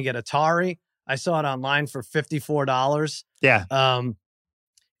I was going to get Atari? I saw it online for $54. Yeah. And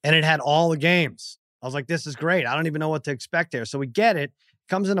it had all the games. I was like, this is great. I don't even know what to expect here. So we get it.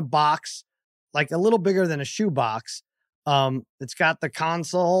 Comes in a box, like a little bigger than a shoebox. It's got the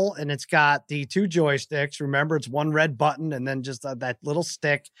console and it's got the 2 joysticks. Remember, it's 1 red button and then just that little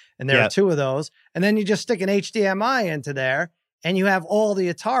stick. And there are 2 of those. And then you just stick an HDMI into there and you have all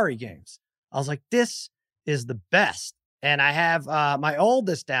the Atari games. I was like, this is the best. And I have my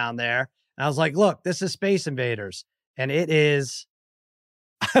oldest down there. And I was like, look, this is Space Invaders. And it is,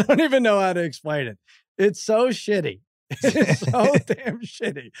 I don't even know how to explain it. It's so shitty. It's so damn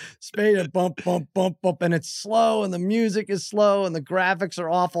shitty. Space, bump, bump, bump, bump. And it's slow and the music is slow and the graphics are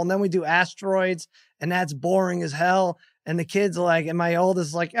awful. And then we do asteroids and that's boring as hell. And the kids are like, and my oldest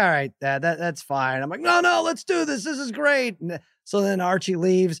is like, all right, Dad, that's fine. I'm like, no, let's do this. This is great. And so then Archie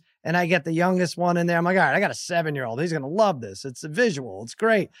leaves and I get the youngest one in there. I'm like, all right, I got a 7-year-old. He's going to love this. It's a visual. It's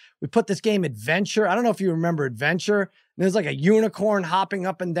great. We put this game Adventure. I don't know if you remember Adventure. There's like a unicorn hopping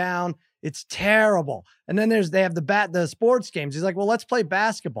up and down. It's terrible. And then they have the sports games. He's like, well, let's play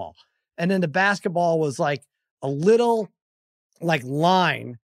basketball. And then the basketball was like a little like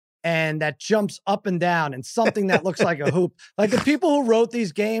line and that jumps up and down and something that looks like a hoop. Like the people who wrote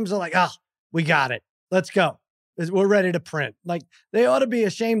these games are like, oh, we got it. Let's go. we're ready to print. Like they ought to be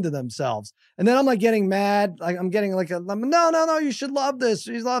ashamed of themselves. And then I'm like getting mad. Like I'm getting like no, you should love this.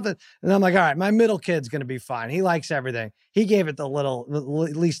 You love it. And I'm like, all right, my middle kid's going to be fine. He likes everything. He gave it the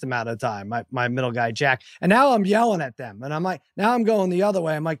least amount of time. My middle guy, Jack. And now I'm yelling at them. And I'm like, now I'm going the other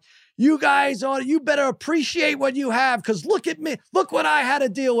way. I'm like, you guys you better appreciate what you have. Cause look at me. Look what I had to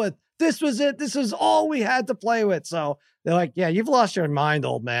deal with. This was it. This is all we had to play with. So they're like, yeah, you've lost your mind,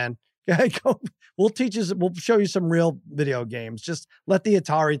 old man. We'll show you some real video games. Just let the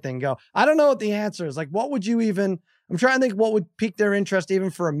Atari thing go. I don't know what the answer is. Like, what would you even, I'm trying to think what would pique their interest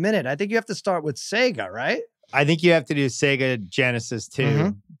even for a minute. I think you have to start with Sega, right? I think you have to do Sega Genesis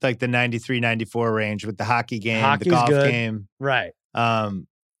too, like the 93, 94 range with the hockey game, the golf game. Right.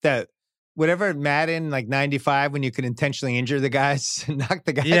 That whatever Madden, like 95, when you could intentionally injure the guys and knock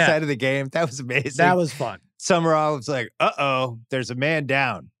the guys out of the game. That was amazing. That was fun. Summerall was like, there's a man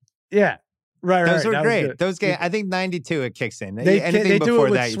down. Yeah. Right. Those were great. Those games, I think 92 it kicks in. They do it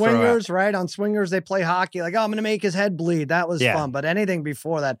with that, swingers, right? On swingers, they play hockey. Like, I'm going to make his head bleed. That was fun. But anything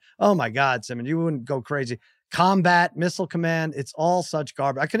before that, oh my God, Simmons, you wouldn't go crazy. Combat, Missile Command, it's all such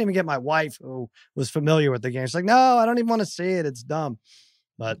garbage. I couldn't even get my wife, who was familiar with the game. She's like, no, I don't even want to see it. It's dumb.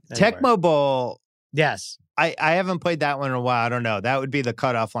 But anyway. Tecmo Bowl. Yes. I haven't played that one in a while. I don't know. That would be the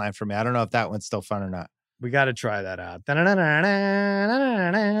cutoff line for me. I don't know if that one's still fun or not. We got to try that out.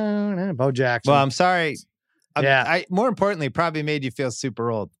 Bo Jackson. Well, I'm sorry. I more importantly, probably made you feel super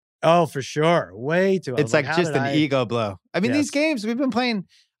old. Oh, for sure. Way too old. It's like just an ego blow. I mean, these games we've been playing.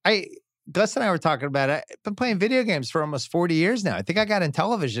 Gus and I were talking about it. I've been playing video games for almost 40 years now. I think I got in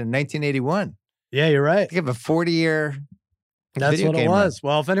television in 1981. Yeah, you're right. I think I have a 40-year. That's what it was.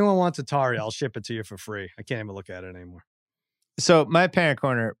 Well, if anyone wants Atari, I'll ship it to you for free. I can't even look at it anymore. So my parent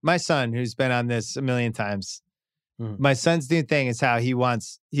corner, my son, who's been on this a million times, my son's new thing is how he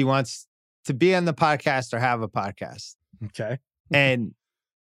wants to be on the podcast or have a podcast. Okay. And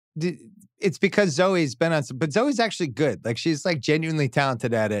it's because Zoe's been on some, but Zoe's actually good. Like she's like genuinely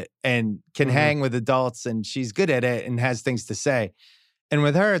talented at it and can hang with adults and she's good at it and has things to say. And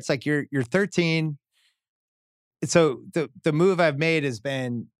with her, it's like you're 13. So the move I've made has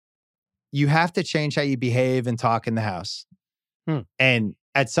been you have to change how you behave and talk in the house. And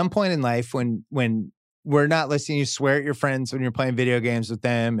at some point in life, when we're not listening, you swear at your friends when you're playing video games with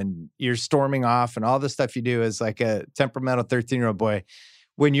them and you're storming off and all the stuff you do as like a temperamental 13-year-old boy.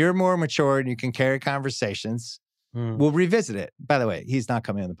 When you're more mature and you can carry conversations, we'll revisit it. By the way, he's not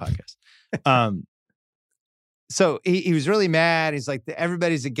coming on the podcast. So he was really mad. He's like,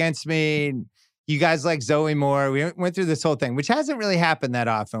 everybody's against me. You guys like Zoe more. We went through this whole thing, which hasn't really happened that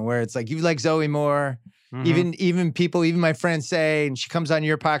often, where it's like, you like Zoe more. Even people, even my friends say, and she comes on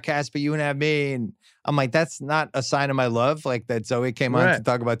your podcast, but you wouldn't have me. And I'm like, that's not a sign of my love. Like that Zoe came on to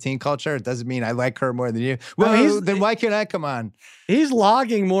talk about teen culture. It doesn't mean I like her more than you. Well, then why can't I come on? He's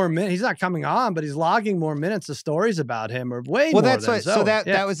logging more minutes. He's not coming on, but he's logging more minutes of stories about him or way more. Well, that's what. So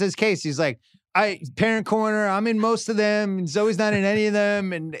that was his case. He's like, parent corner. I'm in most of them, and Zoe's not in any of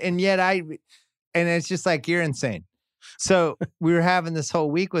them, and yet and it's just like you're insane. So we were having this whole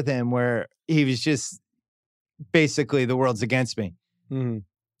week with him where he was just basically the world's against me.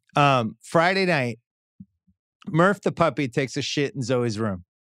 Friday night, Murph the puppy takes a shit in Zoe's room.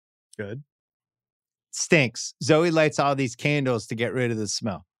 Good. Stinks. Zoe lights all these candles to get rid of the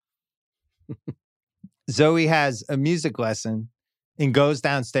smell. Zoe has a music lesson and goes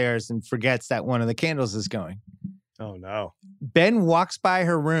downstairs and forgets that one of the candles is going. Oh, no. Ben walks by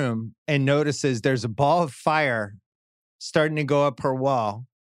her room and notices there's a ball of fire starting to go up her wall,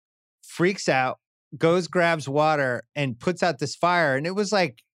 freaks out, goes, grabs water, and puts out this fire. And it was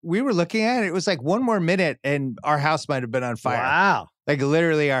like, we were looking at it, it was like one more minute and our house might have been on fire. Wow. Like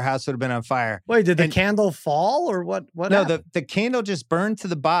literally our house would have been on fire. Wait, did the candle fall or what? No, the candle just burned to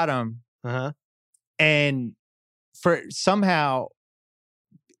the bottom. And for somehow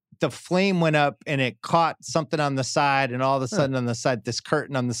the flame went up and it caught something on the side, and all of a sudden on the side, this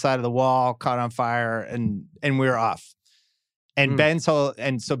curtain on the side of the wall caught on fire, and we were off. And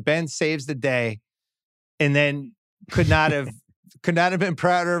so Ben saves the day, and then could not have been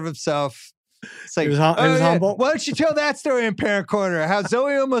prouder of himself. It's like, he was humble. Why don't you tell that story in Parent Corner? How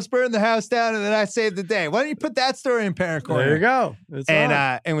Zoe almost burned the house down and then I saved the day. Why don't you put that story in Parent Corner? There you go.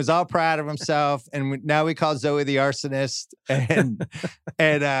 And was all proud of himself. And now we call Zoe the arsonist, and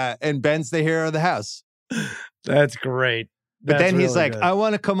Ben's the hero of the house. That's great. But then he's really like, good. I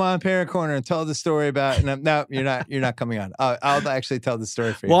want to come on Parent Corner and tell the story about. And no, you're not coming on. I'll actually tell the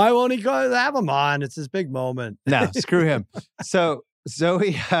story for you. Why won't he go have him on? It's his big moment. No, screw him. So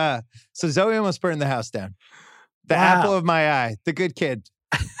Zoe almost burned the house down. The apple of my eye, the good kid.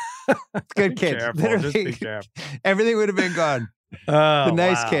 Good kid. Careful, Literally, just be careful. everything would have been gone. Oh, The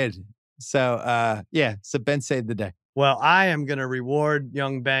nice wow. kid. So, so Ben saved the day. Well, I am going to reward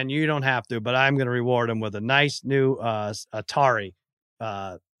young Ben. You don't have to, but I'm going to reward him with a nice new Atari.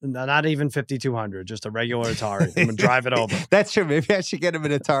 Not even 5200, just a regular Atari. I'm going to drive it over. That's true. Maybe I should get him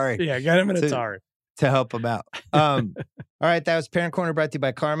an Atari. Yeah, get him an Atari. To help him out. All right, that was Parent Corner brought to you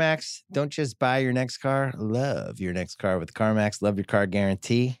by CarMax. Don't just buy your next car. Love your next car with CarMax. Love your car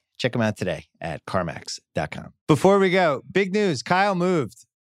guarantee. Check them out today at CarMax.com. Before we go, big news. Kyle moved.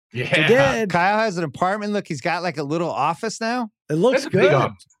 Yeah. He did. Kyle has an apartment. Look, he's got like a little office now. It looks That's a big good.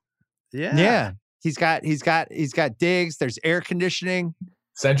 office. Yeah. Yeah. He's got digs. There's air conditioning.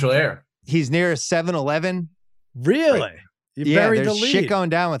 Central Air. He's near a 7-Eleven. Really? Right. You buried the there's lead. shit going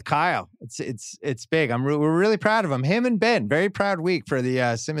down with Kyle. It's big. We're really proud of him. Him and Ben. Very proud week for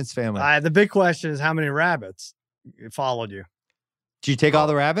the Simmons family. The big question is how many rabbits followed you? Did you take all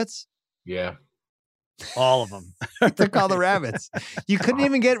the rabbits? Yeah. All of them. Took all the rabbits. You couldn't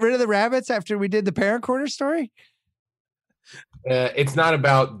even get rid of the rabbits after we did the Parent Corner story? It's not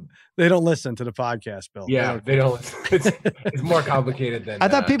about. They don't listen to the podcast, Bill. Yeah, they don't. It's more complicated than. I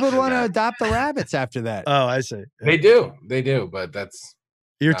thought people would want to that. adopt the rabbits after that. Oh, I see. They do, but that's.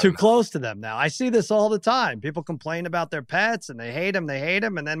 You're too close to them now. I see this all the time. People complain about their pets and they hate them,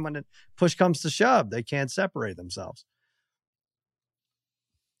 and then when push comes to shove, they can't separate themselves.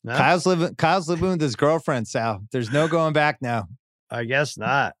 No? Kyle's living with his girlfriend, Sal. There's no going back now. I guess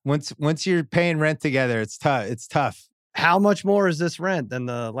not. Once you're paying rent together, it's tough. It's tough. How much more is this rent than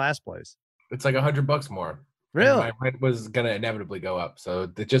the last place? It's like $100 more. Really? And my rent was gonna inevitably go up, so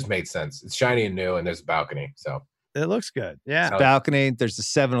it just made sense. It's shiny and new, and there's a balcony. So It looks good. Yeah. Balcony. There's a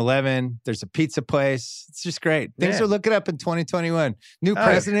 7-Eleven. There's a pizza place. It's just great. Things are looking up in 2021. New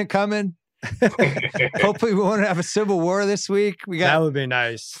president coming. Hopefully, we won't have a civil war this week. We got that would be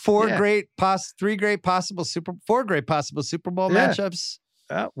nice. four great possible Super Bowl matchups.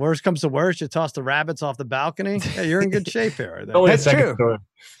 Worst comes to worst, you toss the rabbits off the balcony. Yeah, you're in good shape here. That's true.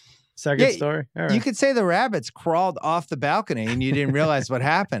 Second story. All right. You could say the rabbits crawled off the balcony and you didn't realize what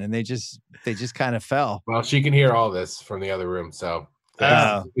happened, and they just kind of fell. Well, she can hear all this from the other room, so.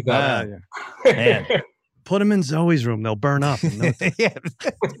 Man. Put them in Zoe's room; they'll burn up. Yeah,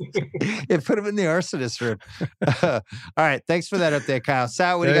 put them in the arsonist room. All right, thanks for that update, Kyle.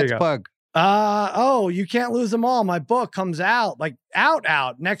 Sal, what do you got to plug? You Can't Lose Them All. My book comes out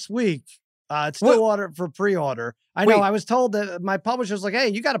out next week. It's still ordered for pre-order. I know. I was told that my publisher's like, hey,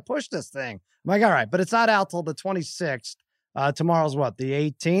 you got to push this thing. I'm like, all right, but it's not out till the 26th. Tomorrow's what, the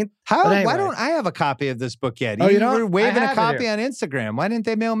 18th? Anyway. Why don't I have a copy of this book yet? You were waving a copy on Instagram. Why didn't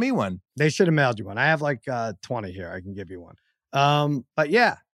they mail me one? They should have mailed you one. I have 20 here. I can give you one. But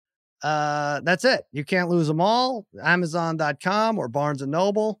yeah, that's it. You Can't Lose Them All. Amazon.com or Barnes &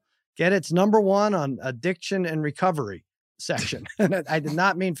 Noble. Get it's number one on addiction and recovery section. I did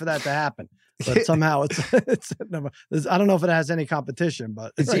not mean for that to happen, but somehow it's number. I don't know if it has any competition,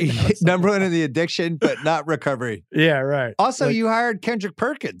 but it's number one in the addiction, but not recovery. Yeah, right. Also, you hired Kendrick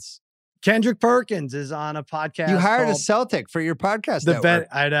Perkins. Kendrick Perkins is on a podcast. You hired a Celtic for your podcast.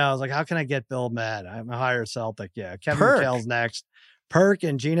 I know. I was like, how can I get Bill mad? I'm a hire Celtic. Yeah, Kevin McHale's next. Perk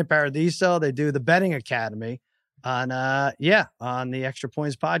and Gina Paradiso. They do the Betting Academy on the Extra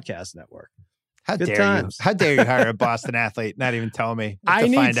Points Podcast Network. How dare you hire a Boston athlete? Not even tell me. I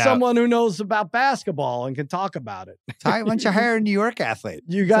need someone who knows about basketball and can talk about it. Why don't you hire a New York athlete?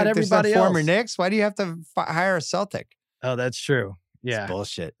 You got everybody else. Former Knicks. Why do you have to hire a Celtic? Oh, that's true. Yeah, it's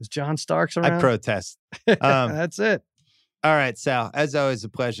bullshit. Is John Starks around? I protest. That's it. All right, Sal. As always, a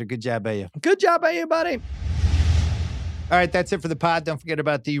pleasure. Good job by you. Good job by you, buddy. All right, that's it for the pod. Don't forget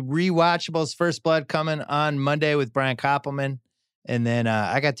about the rewatchables. First Blood coming on Monday with Brian Koppelman. And then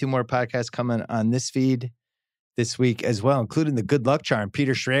I got 2 more podcasts coming on this feed this week as well, including the Good Luck Charm,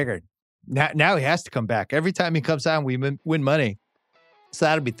 Peter Schrager. Now he has to come back. Every time he comes on, we win money. So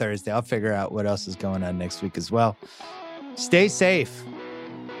that'll be Thursday. I'll figure out what else is going on next week as well. Stay safe.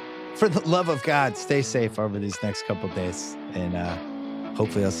 For the love of God, stay safe over these next couple of days. And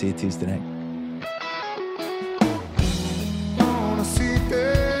hopefully I'll see you Tuesday night.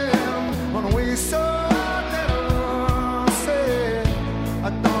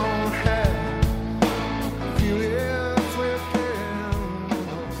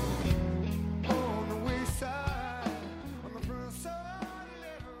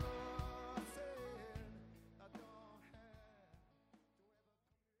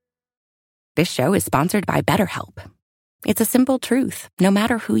 This show is sponsored by BetterHelp. It's a simple truth. No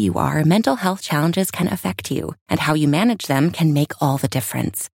matter who you are, mental health challenges can affect you, and how you manage them can make all the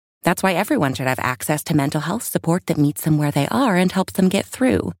difference. That's why everyone should have access to mental health support that meets them where they are and helps them get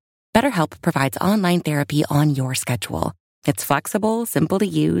through. BetterHelp provides online therapy on your schedule. It's flexible, simple to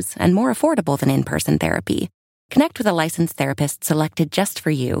use, and more affordable than in-person therapy. Connect with a licensed therapist selected just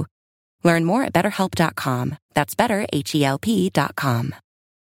for you. Learn more at BetterHelp.com. That's BetterHelp.com.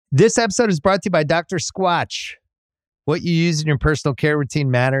 This episode is brought to you by Dr. Squatch. What you use in your personal care routine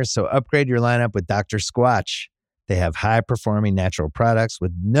matters, so upgrade your lineup with Dr. Squatch. They have high-performing natural products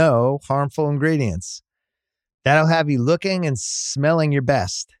with no harmful ingredients. That'll have you looking and smelling your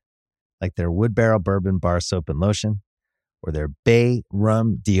best, like their Wood Barrel Bourbon Bar Soap and Lotion or their Bay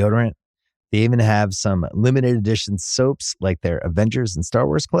Rum Deodorant. They even have some limited edition soaps like their Avengers and Star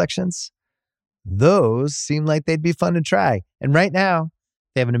Wars collections. Those seem like they'd be fun to try. And right now,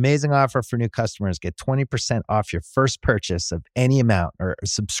 they have an amazing offer for new customers. Get 20% off your first purchase of any amount or a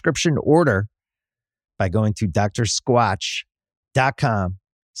subscription order by going to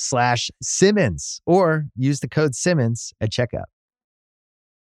drsquatch.com/Simmons or use the code Simmons at checkout.